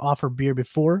first to offer beer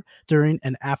before, during,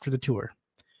 and after the tour.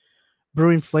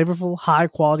 Brewing flavorful,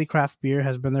 high-quality craft beer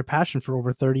has been their passion for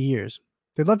over 30 years.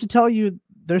 They'd love to tell you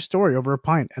their story over a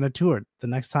pint and a tour the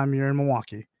next time you're in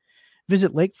Milwaukee.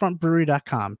 Visit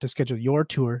lakefrontbrewery.com to schedule your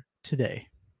tour today.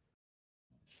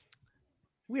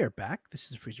 We are back. This is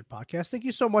the Freezer Podcast. Thank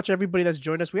you so much, everybody that's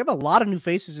joined us. We have a lot of new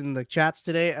faces in the chats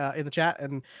today, in the chat,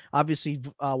 and obviously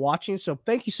watching. So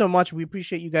thank you so much. We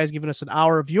appreciate you guys giving us an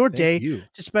hour of your day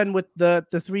to spend with the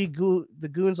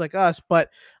goons like us. But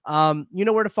you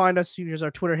know where to find us. Here's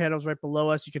our Twitter handles right below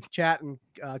us. You can chat and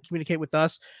communicate with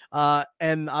us.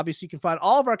 And obviously, you can find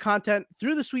all of our content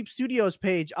through the Sweep Studios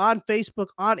page on Facebook,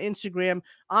 on Instagram,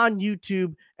 on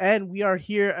YouTube, and we are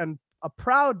here and a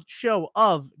proud show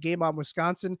of Game On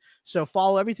Wisconsin. So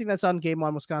follow everything that's on Game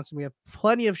On Wisconsin. We have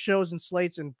plenty of shows and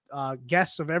slates and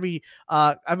guests of every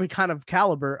kind of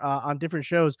caliber on different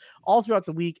shows all throughout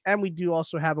the week. And we do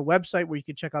also have a website where you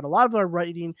can check out a lot of our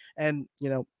writing and,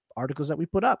 articles that we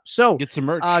put up. So get some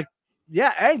merch.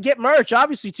 And get merch,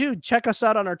 obviously, too. Check us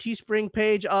out on our Teespring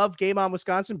page of Game On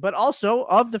Wisconsin, but also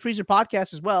of the Freezer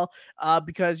Podcast as well,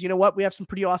 because you know what? We have some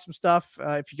pretty awesome stuff.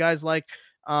 If you guys like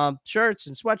shirts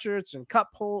and sweatshirts and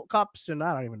cups, and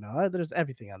I don't even know. There's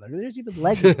everything on there. There's even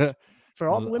leggings for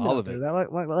all the women out there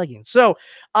that like leggings. So,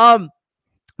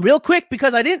 real quick,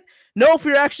 because I didn't know if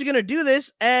we were actually going to do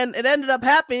this, and it ended up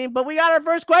happening, but we got our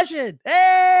first question.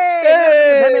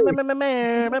 Hey!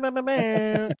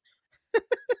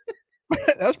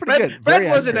 That was pretty good. Fred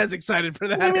wasn't as excited for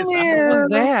that. What was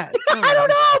that? I don't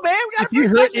know, man.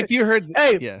 If you heard,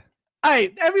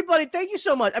 Hey, everybody, thank you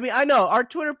so much. I mean, I know our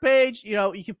Twitter page,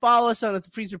 you can follow us on the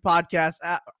Freezer Podcast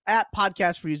at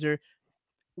Podcast Freezer.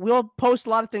 We'll post a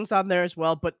lot of things on there as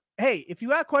well. But hey, if you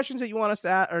got questions that you want us to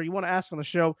ask, or you want to ask on the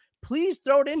show, please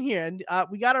throw it in here. And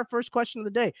we got our first question of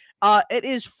the day. It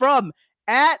is from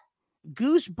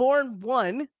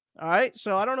 @Gooseborn1. All right.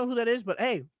 So I don't know who that is, but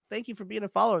hey, thank you for being a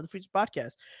follower of the Freezer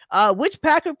Podcast. Which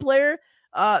Packer player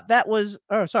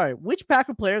which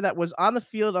Packer player that was on the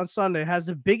field on Sunday has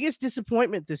the biggest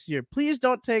disappointment this year? Please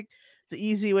don't take the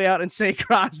easy way out and say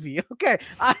Crosby. Okay,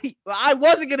 I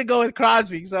wasn't gonna go with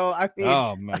Crosby, so I mean,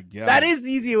 oh my god, that is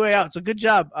the easy way out. So good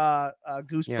job,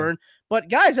 Gooseburn. But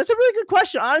guys, that's a really good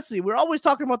question. Honestly, we're always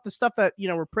talking about the stuff that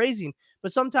we're praising,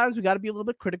 but sometimes we got to be a little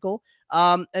bit critical.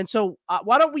 And so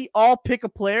why don't we all pick a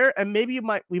player, and maybe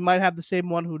we might have the same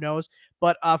one. Who knows?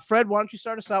 But Fred, why don't you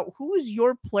start us out? Who is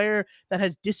your player that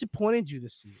has disappointed you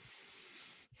this season?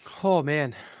 Oh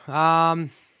man.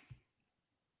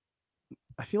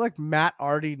 I feel like Matt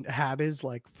already had his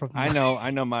from. I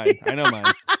know mine.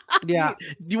 Yeah.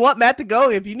 Do you want Matt to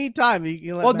go? If you need time,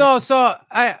 you let Matt no. So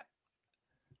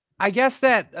I guess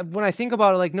that when I think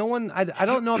about it, no one, I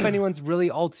don't know if anyone's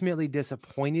really ultimately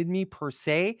disappointed me per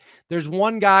se. There's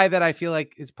one guy that I feel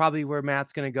like is probably where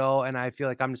Matt's going to go, and I feel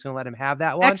like I'm just going to let him have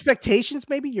that one. Expectations,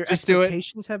 maybe your just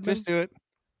expectations have been. Just do it.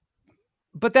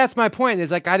 But that's my point,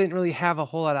 is I didn't really have a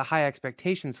whole lot of high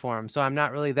expectations for him, so I'm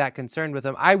not really that concerned with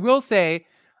him. I will say,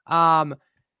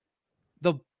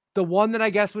 the one that I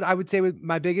guess I would say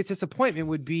my biggest disappointment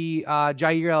would be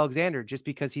Jair Alexander, just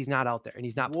because he's not out there and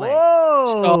he's not playing.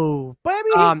 Whoa! So, but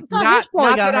I mean, not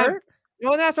got hurt.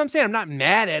 No, that's what I'm saying. I'm not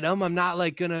mad at him. I'm not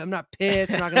I'm not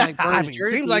pissed. I'm not gonna burn his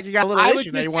jersey. Seems like you got a little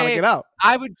issue that you want to get out.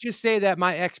 I would just say that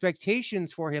my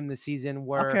expectations for him this season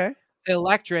were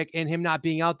electric, and him not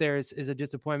being out there is a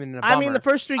disappointment and a bummer. I mean, the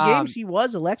first 3 games he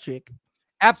was electric.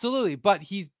 Absolutely, but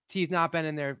he's not been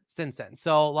in there since then.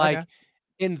 So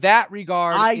in that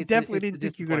regard, I definitely didn't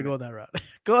think you were going to go that route.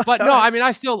 But no, I mean,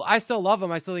 I still love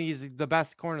him. I still think he's the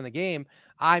best corner in the game.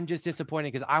 I'm just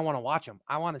disappointed because I want to watch him.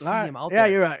 I want to see him out there.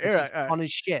 Yeah, you're right. You're right. Fun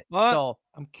as shit. Well, so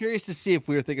I'm curious to see if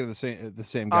we were thinking of the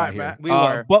same guy right, here. Matt. We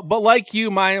were, but like you,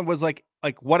 mine was like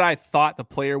what I thought the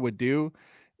player would do,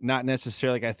 not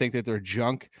necessarily I think that they're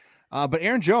junk. But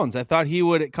Aaron Jones, I thought he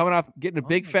would, coming off getting a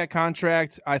big fat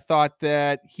contract, I thought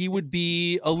that he would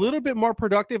be a little bit more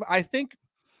productive. I think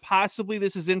possibly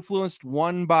this is influenced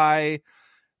by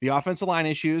the offensive line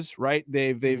issues, right?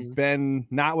 They've been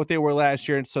not what they were last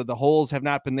year, and so the holes have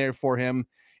not been there for him.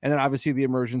 And then obviously the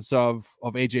emergence of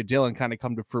AJ Dillon kind of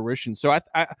come to fruition. So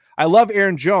I love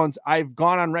Aaron Jones. I've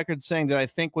gone on record saying that I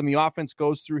think when the offense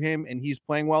goes through him and he's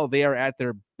playing well, they are at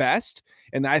their best.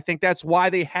 And I think that's why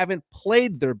they haven't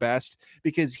played their best,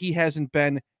 because he hasn't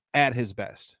been at his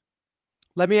best.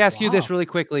 Let me ask you this really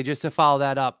quickly, just to follow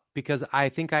that up, because I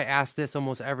think I ask this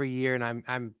almost every year,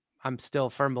 and I'm still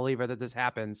a firm believer that this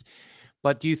happens.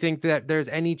 But do you think that there's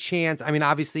any chance? I mean,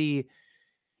 obviously, do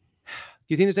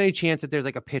you think there's any chance that there's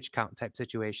a pitch count type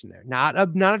situation there? Not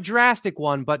a drastic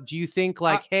one, but do you think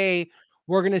hey,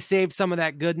 we're going to save some of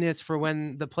that goodness for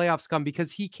when the playoffs come,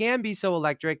 because he can be so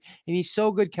electric and he's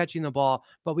so good catching the ball,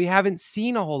 but we haven't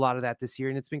seen a whole lot of that this year.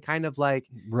 And it's been kind of right.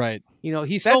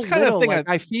 He's that's so kind little. Of thing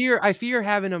I fear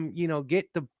having him, get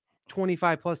the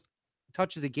 25 plus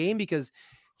touches a game, because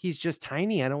he's just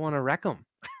tiny. I don't want to wreck him.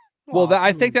 Well,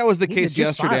 I think that was the case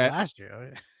yesterday. Last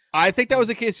year. I think that was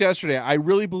the case yesterday. I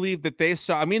really believe that they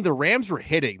saw, the Rams were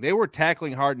hitting. They were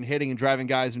tackling hard and hitting and driving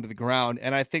guys into the ground.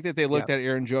 And I think that they looked at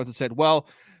Aaron Jones and said, well,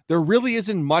 there really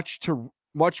isn't much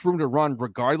room to run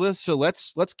regardless. So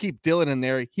let's keep Dillon in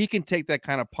there. He can take that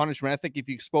kind of punishment. I think if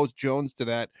you expose Jones to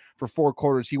that for 4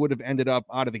 quarters, he would have ended up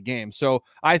out of the game. So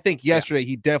I think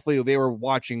yesterday they were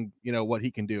watching, what he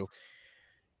can do.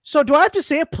 So do I have to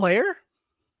say a player?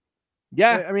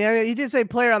 Yeah, I mean, he did say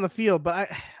player on the field, but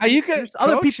there's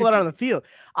other people that are on the field.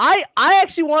 I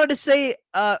actually wanted to say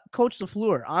Coach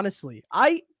LaFleur. Honestly,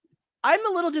 I'm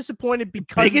a little disappointed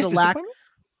because of the lack.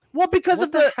 Well, because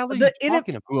of the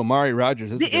Amari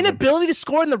Rodgers, the inability to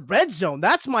score in the red zone.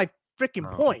 That's my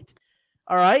freaking point.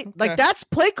 All right, that's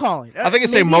play calling. I think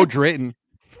it's say Mo Drayton.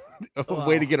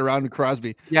 Way to get around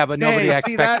Crosby. Yeah, but nobody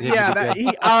expected him.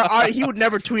 Yeah, he would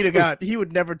never tweet he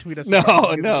would never tweet us.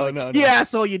 No. Yeah,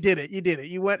 so you did it.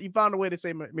 You found a way to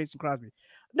say Mason Crosby.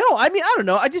 No, I mean, I don't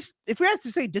know. If we had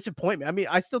to say disappointment, I mean,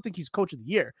 I still think he's coach of the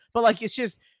year, but it's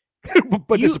just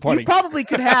but disappointing. You probably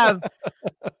could have.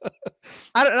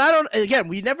 I don't. Again,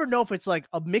 we never know if it's a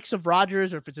mix of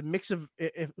Rodgers or if it's a mix of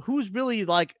if who's really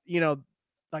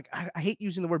I hate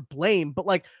using the word blame, but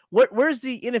where's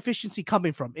the inefficiency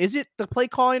coming from? Is it the play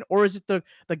calling, or is it the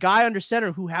guy under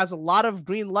center who has a lot of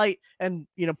green light and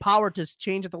power to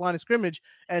change at the line of scrimmage,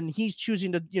 and he's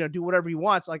choosing to do whatever he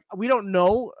wants? We don't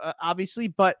know, obviously,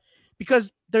 but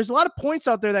because there's a lot of points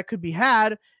out there that could be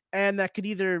had, and that could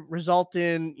either result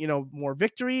in more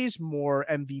victories, more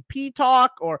MVP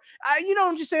talk, or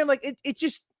I'm just saying it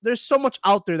just there's so much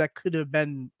out there that could have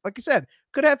been, like I said,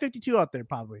 could have 52 out there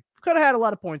probably. Could have had a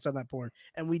lot of points on that board,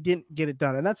 and we didn't get it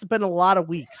done. And that's been a lot of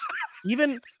weeks.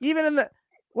 even in the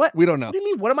What? We don't know. What do you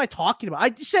mean? What am I talking about? I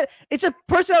just said it's a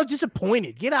person I was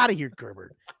disappointed. Get out of here,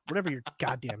 Gerbert. Whatever your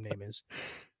goddamn name is.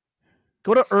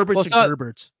 Go to Herbert's and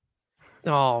Gerbert's.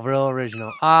 Oh, real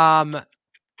original.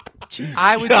 Jesus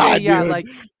I would say, yeah, dude. like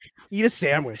eat a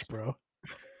sandwich, bro.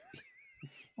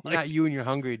 Not you and you're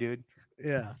hungry, dude.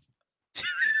 Yeah.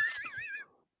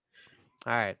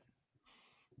 All right.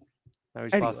 I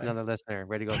just lost another listener.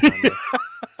 Ready to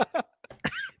go.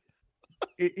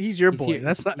 He's your boy.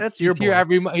 That's your boy.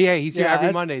 He's here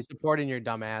every Monday supporting your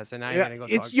dumb ass. And I ain't gonna go.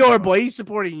 It's your boy. He's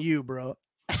supporting you, bro.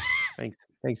 Thanks,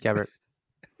 Gabbert.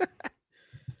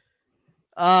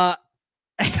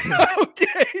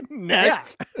 Okay,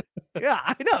 next. Yeah,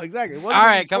 I know exactly. All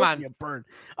right, come on.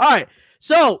 All right,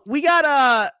 so we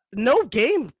got no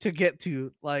game to get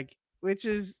to, like, which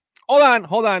is hold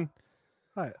on.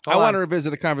 Right. I want to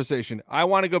revisit a conversation. I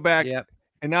want to go back. Yep.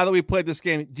 And now that we played this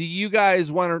game, do you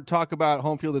guys want to talk about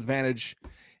home field advantage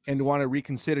and want to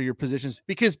reconsider your positions?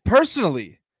 Because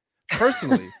personally,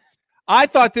 I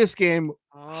thought this game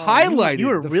highlighted you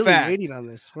were the really fact. waiting on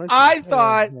this. I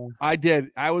thought I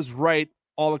did. I was right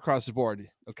all across the board.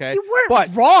 Okay, you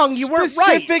weren't wrong. You weren't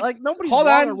right. Like nobody's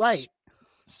wrong or right.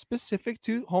 Specific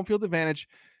to home field advantage,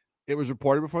 it was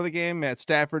reported before the game. Matt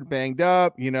Stafford banged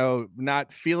up.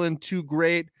 Not feeling too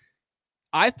great.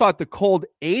 I thought the cold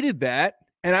aided that.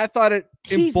 And I thought it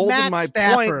emboldened my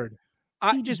Stafford.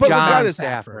 point. He just John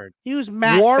Stafford. He was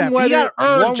Matt warm Stafford. weather, he got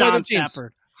warm John weather teams.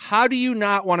 Stafford. How do you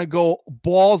not want to go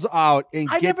balls out and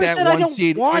get that one seed? I never said I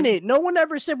don't want it. No one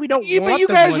ever said we don't want it. But you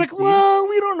guys are like, well,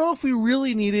 we don't know if we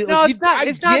really need it. No, like, it's not. I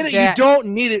get it. That. You don't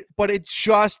need it, but it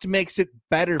just makes it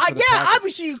better. For the Packers.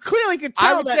 Obviously, you clearly could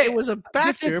tell that it was a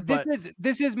factor.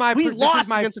 This is my. We lost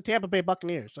against the Tampa Bay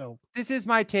Buccaneers. So this is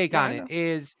my take on it.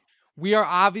 Is we are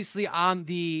obviously on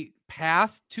the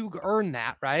path to earn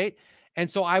that, right?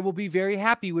 And so I will be very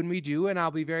happy when we do, and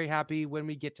I'll be very happy when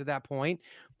we get to that point.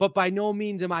 But by no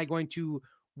means am I going to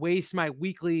waste my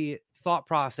weekly thought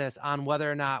process on whether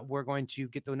or not we're going to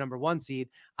get the number 1 seed.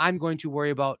 I'm going to worry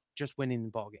about just winning the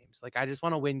ball games. Like, I just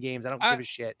want to win games. I don't give a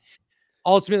shit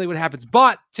ultimately what happens.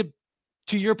 But to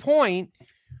your point,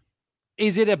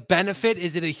 is it a benefit?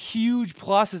 Is it a huge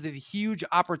plus? Is it a huge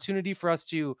opportunity for us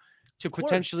to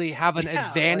potentially have an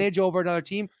advantage over another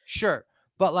team? Sure.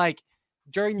 But like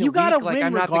during the week, like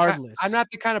I'm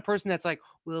not the kind of person that's like,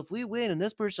 well, if we win and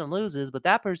this person loses, but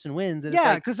that person wins. And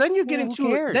because then you get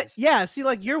into that. See,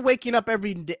 like you're waking up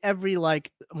every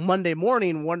like Monday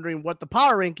morning wondering what the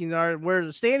power rankings are and where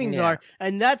the standings are,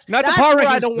 and that's not the power rankings.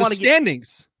 I don't want to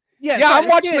standings. I'm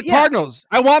watching the Cardinals.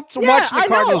 I want to watch the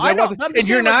Cardinals. I know. And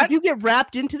you're not. If you get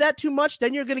wrapped into that too much,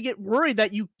 then you're going to get worried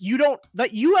that you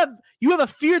have a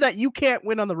fear that you can't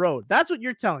win on the road. That's what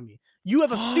you're telling me. You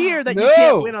have a fear that you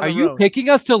can't win on the road. Are you picking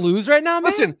us to lose right now,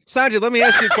 man? Listen, Sanjay, let me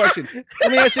ask you a question.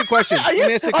 Let me ask you a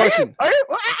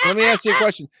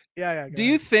question. Yeah. Do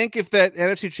you think if that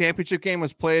NFC Championship game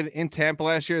was played in Tampa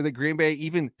last year, that Green Bay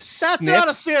even That's not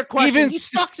a fair question.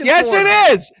 Yes,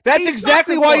 it is. That's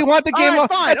exactly why you want the game.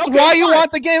 That's why you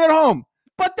want the game at home.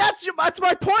 But that's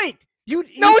my point.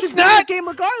 It's not. The game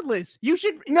regardless. You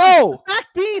should. No. The fact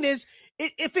being is,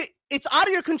 it's out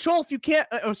of your control if you can't.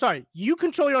 I'm sorry. You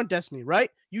control your own destiny, right?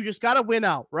 You just got to win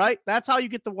out, right? That's how you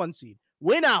get the 1 seed.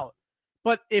 Win out.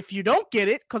 But if you don't get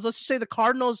it, because let's just say the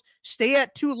Cardinals stay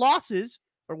at 2 losses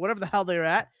or whatever the hell they're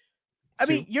at. I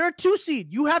mean, you're a 2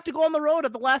 seed. You have to go on the road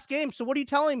at the last game. So what are you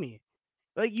telling me?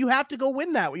 Like, you have to go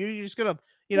win that. You're just gonna,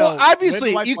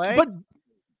 obviously, but.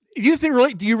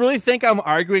 Do you really think I'm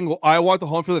arguing? Well, I want the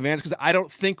home field advantage because I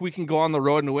don't think we can go on the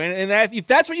road and win. And if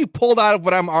that's what you pulled out of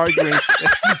what I'm arguing,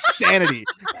 that's insanity.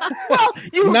 Well,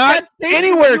 not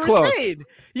anywhere close.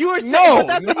 You were saying,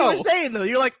 that's what you were saying though.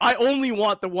 You're like, I only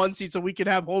want the 1 seed so we can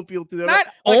have home field to them. Not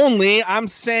only. I'm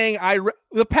saying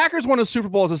the Packers won a Super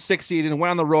Bowl as a 6 seed and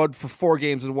went on the road for 4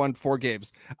 games and won 4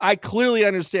 games. I clearly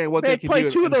understand what they can do.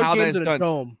 2 of those games in a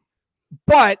dome.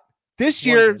 But this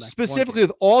year, specifically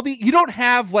with all you don't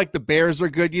have like the Bears are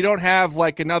good. You don't have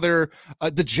like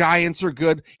the Giants are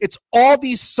good. It's all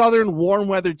these southern warm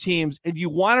weather teams, and you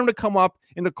want them to come up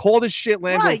in the coldest shit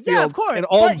Lambeau Field, yeah, of course. and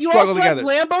all struggle together.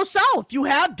 Have Lambeau South. You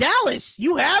have Dallas.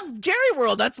 You have Jerry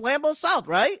World. That's Lambeau South,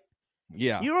 right?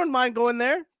 Yeah. You don't mind going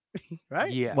there,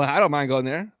 right? Yeah. Well, I don't mind going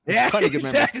there. Yeah,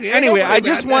 exactly. Anyway, I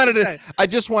just wanted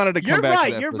to come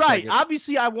back. You're right.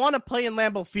 Obviously, I want to play in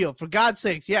Lambeau Field. For God's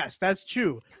sakes, yes, that's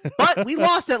true. But we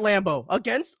lost at Lambeau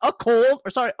against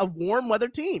a warm weather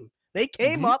team. They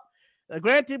came up.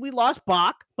 Granted, we lost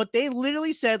Bach, but they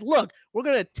literally said, "Look, we're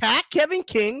gonna attack Kevin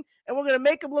King, and we're gonna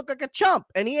make him look like a chump,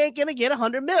 and he ain't gonna get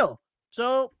 $100 million."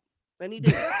 So then he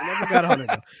did. He never got $100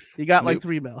 million. He got like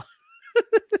 $3 million.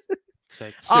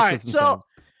 All right, so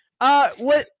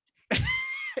What?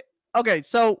 Okay,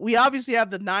 so we obviously have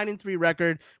the 9-3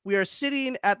 record. We are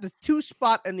sitting at the 2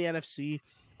 spot in the NFC.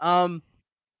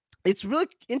 It's really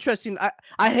interesting.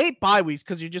 I hate bye weeks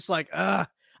because you're just like, I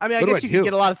mean, I guess you can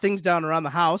get a lot of things done around the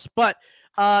house, but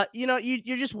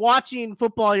you're just watching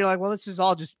football. You're like, well, this is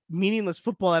all just meaningless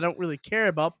football I don't really care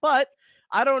about. But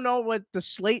I don't know what the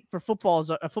slate for football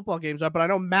games are, but I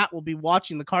know Matt will be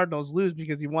watching the Cardinals lose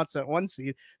because he wants that 1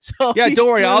 seed. So yeah, don't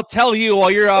worry, I'll tell you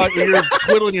while you're you're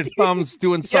twiddling your thumbs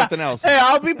doing something else. Hey,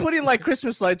 I'll be putting like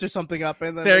Christmas lights or something up,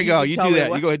 and then there you go. You do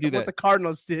that. You go ahead and do that. What the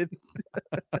Cardinals did.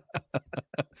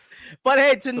 But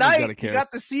hey, tonight you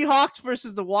got the Seahawks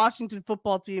versus the Washington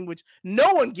football team, which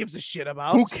no one gives a shit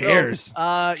about. Who cares?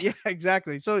 So, yeah,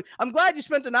 exactly. So I'm glad you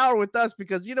spent an hour with us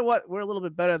because you know what? We're a little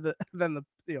bit better than the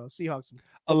Seahawks.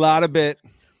 A lot of bit.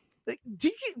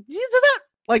 Does that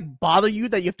like bother you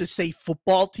that you have to say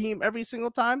football team every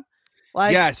single time?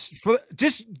 Like, yes.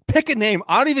 Just pick a name.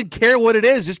 I don't even care what it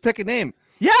is. Just pick a name.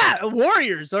 Yeah,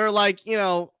 Warriors or like I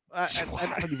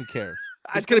don't even care.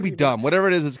 It's going to be dumb. Whatever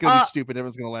it is, it's going to be stupid.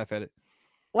 Everyone's going to laugh at it.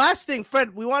 Last thing,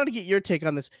 Fred, we wanted to get your take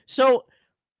on this. So,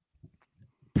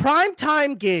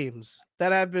 primetime games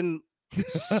that have been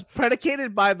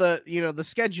predicated by the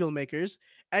schedule makers,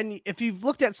 and if you've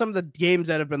looked at some of the games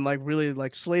that have been like really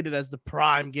like slated as the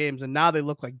prime games, and now they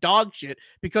look like dog shit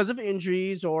because of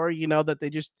injuries or that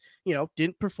they just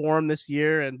didn't perform this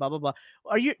year and blah blah blah.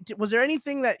 Was there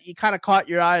anything that you kind of caught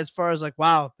your eye as far as like,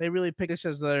 wow, they really picked this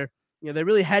as their they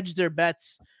really hedged their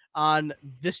bets on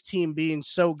this team being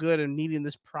so good and needing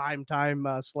this prime time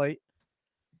slate?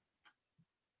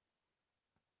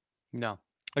 No.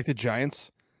 Like the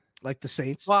Giants? Like the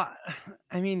Saints? Well,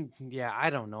 I mean, yeah, I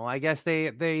don't know. I guess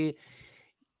they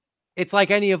it's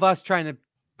like any of us trying to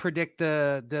predict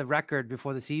the record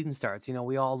before the season starts.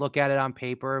 We all look at it on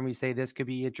paper and we say this could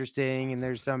be interesting and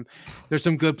there's some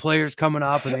good players coming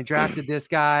up and they drafted this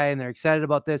guy and they're excited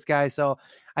about this guy. So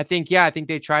I think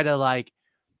they try to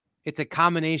it's a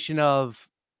combination of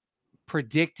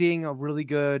predicting a really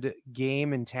good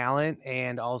game and talent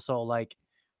and also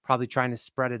probably trying to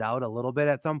spread it out a little bit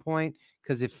at some point.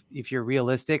 Because if you're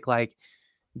realistic,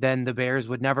 then the Bears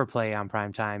would never play on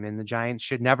prime time and the Giants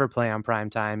should never play on prime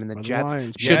time and the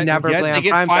Jets should never play on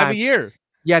prime time. They get 5 a year.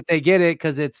 Yet they get it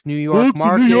because it's New York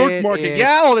market. New York market.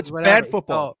 That's bad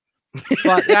football. So,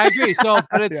 but yeah, I agree. So,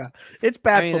 but it's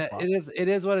bad football. It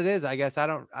is what it is. I guess I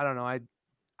don't know.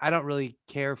 I don't really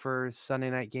care for Sunday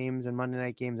night games and Monday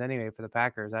night games anyway for the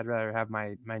Packers. I'd rather have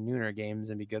my nooner games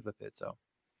and be good with it. So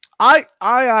I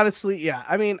honestly,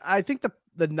 I mean, I think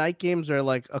the night games are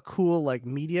like a cool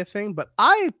media thing, but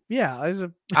I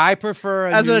prefer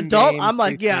as an adult, I'm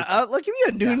like, give me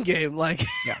a noon game.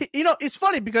 It's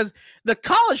funny because the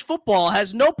college football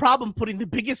has no problem putting the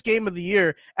biggest game of the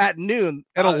year at noon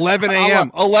at 11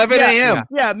 a.m. 11 a.m.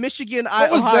 Yeah, Michigan,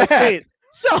 Ohio State.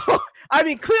 So, I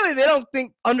mean, clearly they don't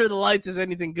think Under the Lights is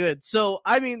anything good. So,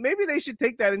 I mean, maybe they should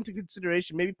take that into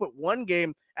consideration. Maybe put one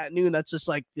game at noon that's just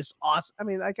like this awesome. I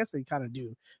mean, I guess they kind of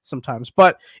do sometimes,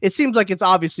 but it seems like it's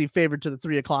obviously favored to the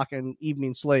 3 o'clock and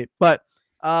evening slate. But,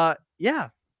 yeah.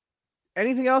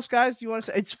 Anything else, guys, you want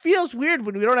to say? It feels weird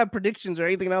when we don't have predictions or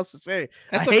anything else to say.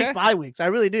 I hate bye weeks. I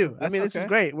really do. I mean, this is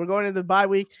great. We're going into the bye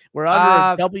week. We're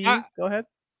under a W. Go ahead.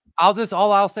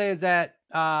 All I'll say is that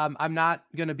I'm not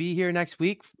going to be here next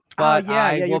week, but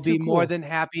I will be more than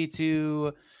happy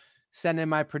to send in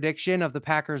my prediction of the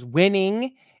Packers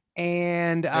winning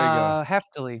and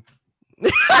heftily.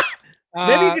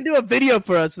 Maybe you can do a video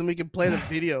for us and we can play the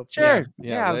video. Sure.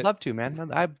 Yeah, I'd love to,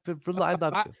 man. I'd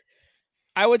love to.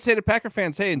 I would say to Packer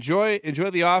fans, hey, enjoy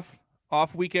the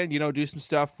off weekend, do some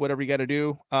stuff, whatever you got to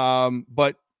do.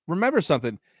 But remember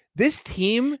something, this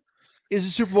team is a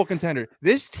Super Bowl contender.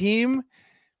 This team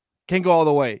can go all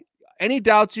the way. Any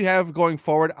doubts you have going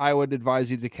forward, I would advise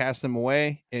you to cast them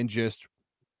away and just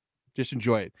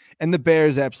enjoy it. And the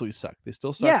Bears absolutely suck. They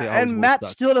still suck. Yeah, and Matt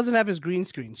still doesn't have his green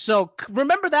screen. So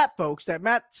remember that, folks, that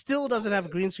Matt still doesn't have a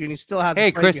green screen. He still has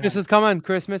Hey, Christmas is coming.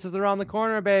 Christmas is around the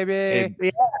corner, baby.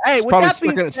 Hey, probably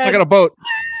stuck on a boat.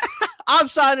 I'm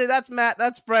Sanjay. That's Matt.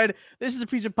 That's Fred. This is the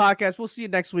Freezer Podcast. We'll see you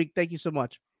next week. Thank you so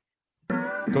much.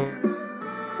 Go.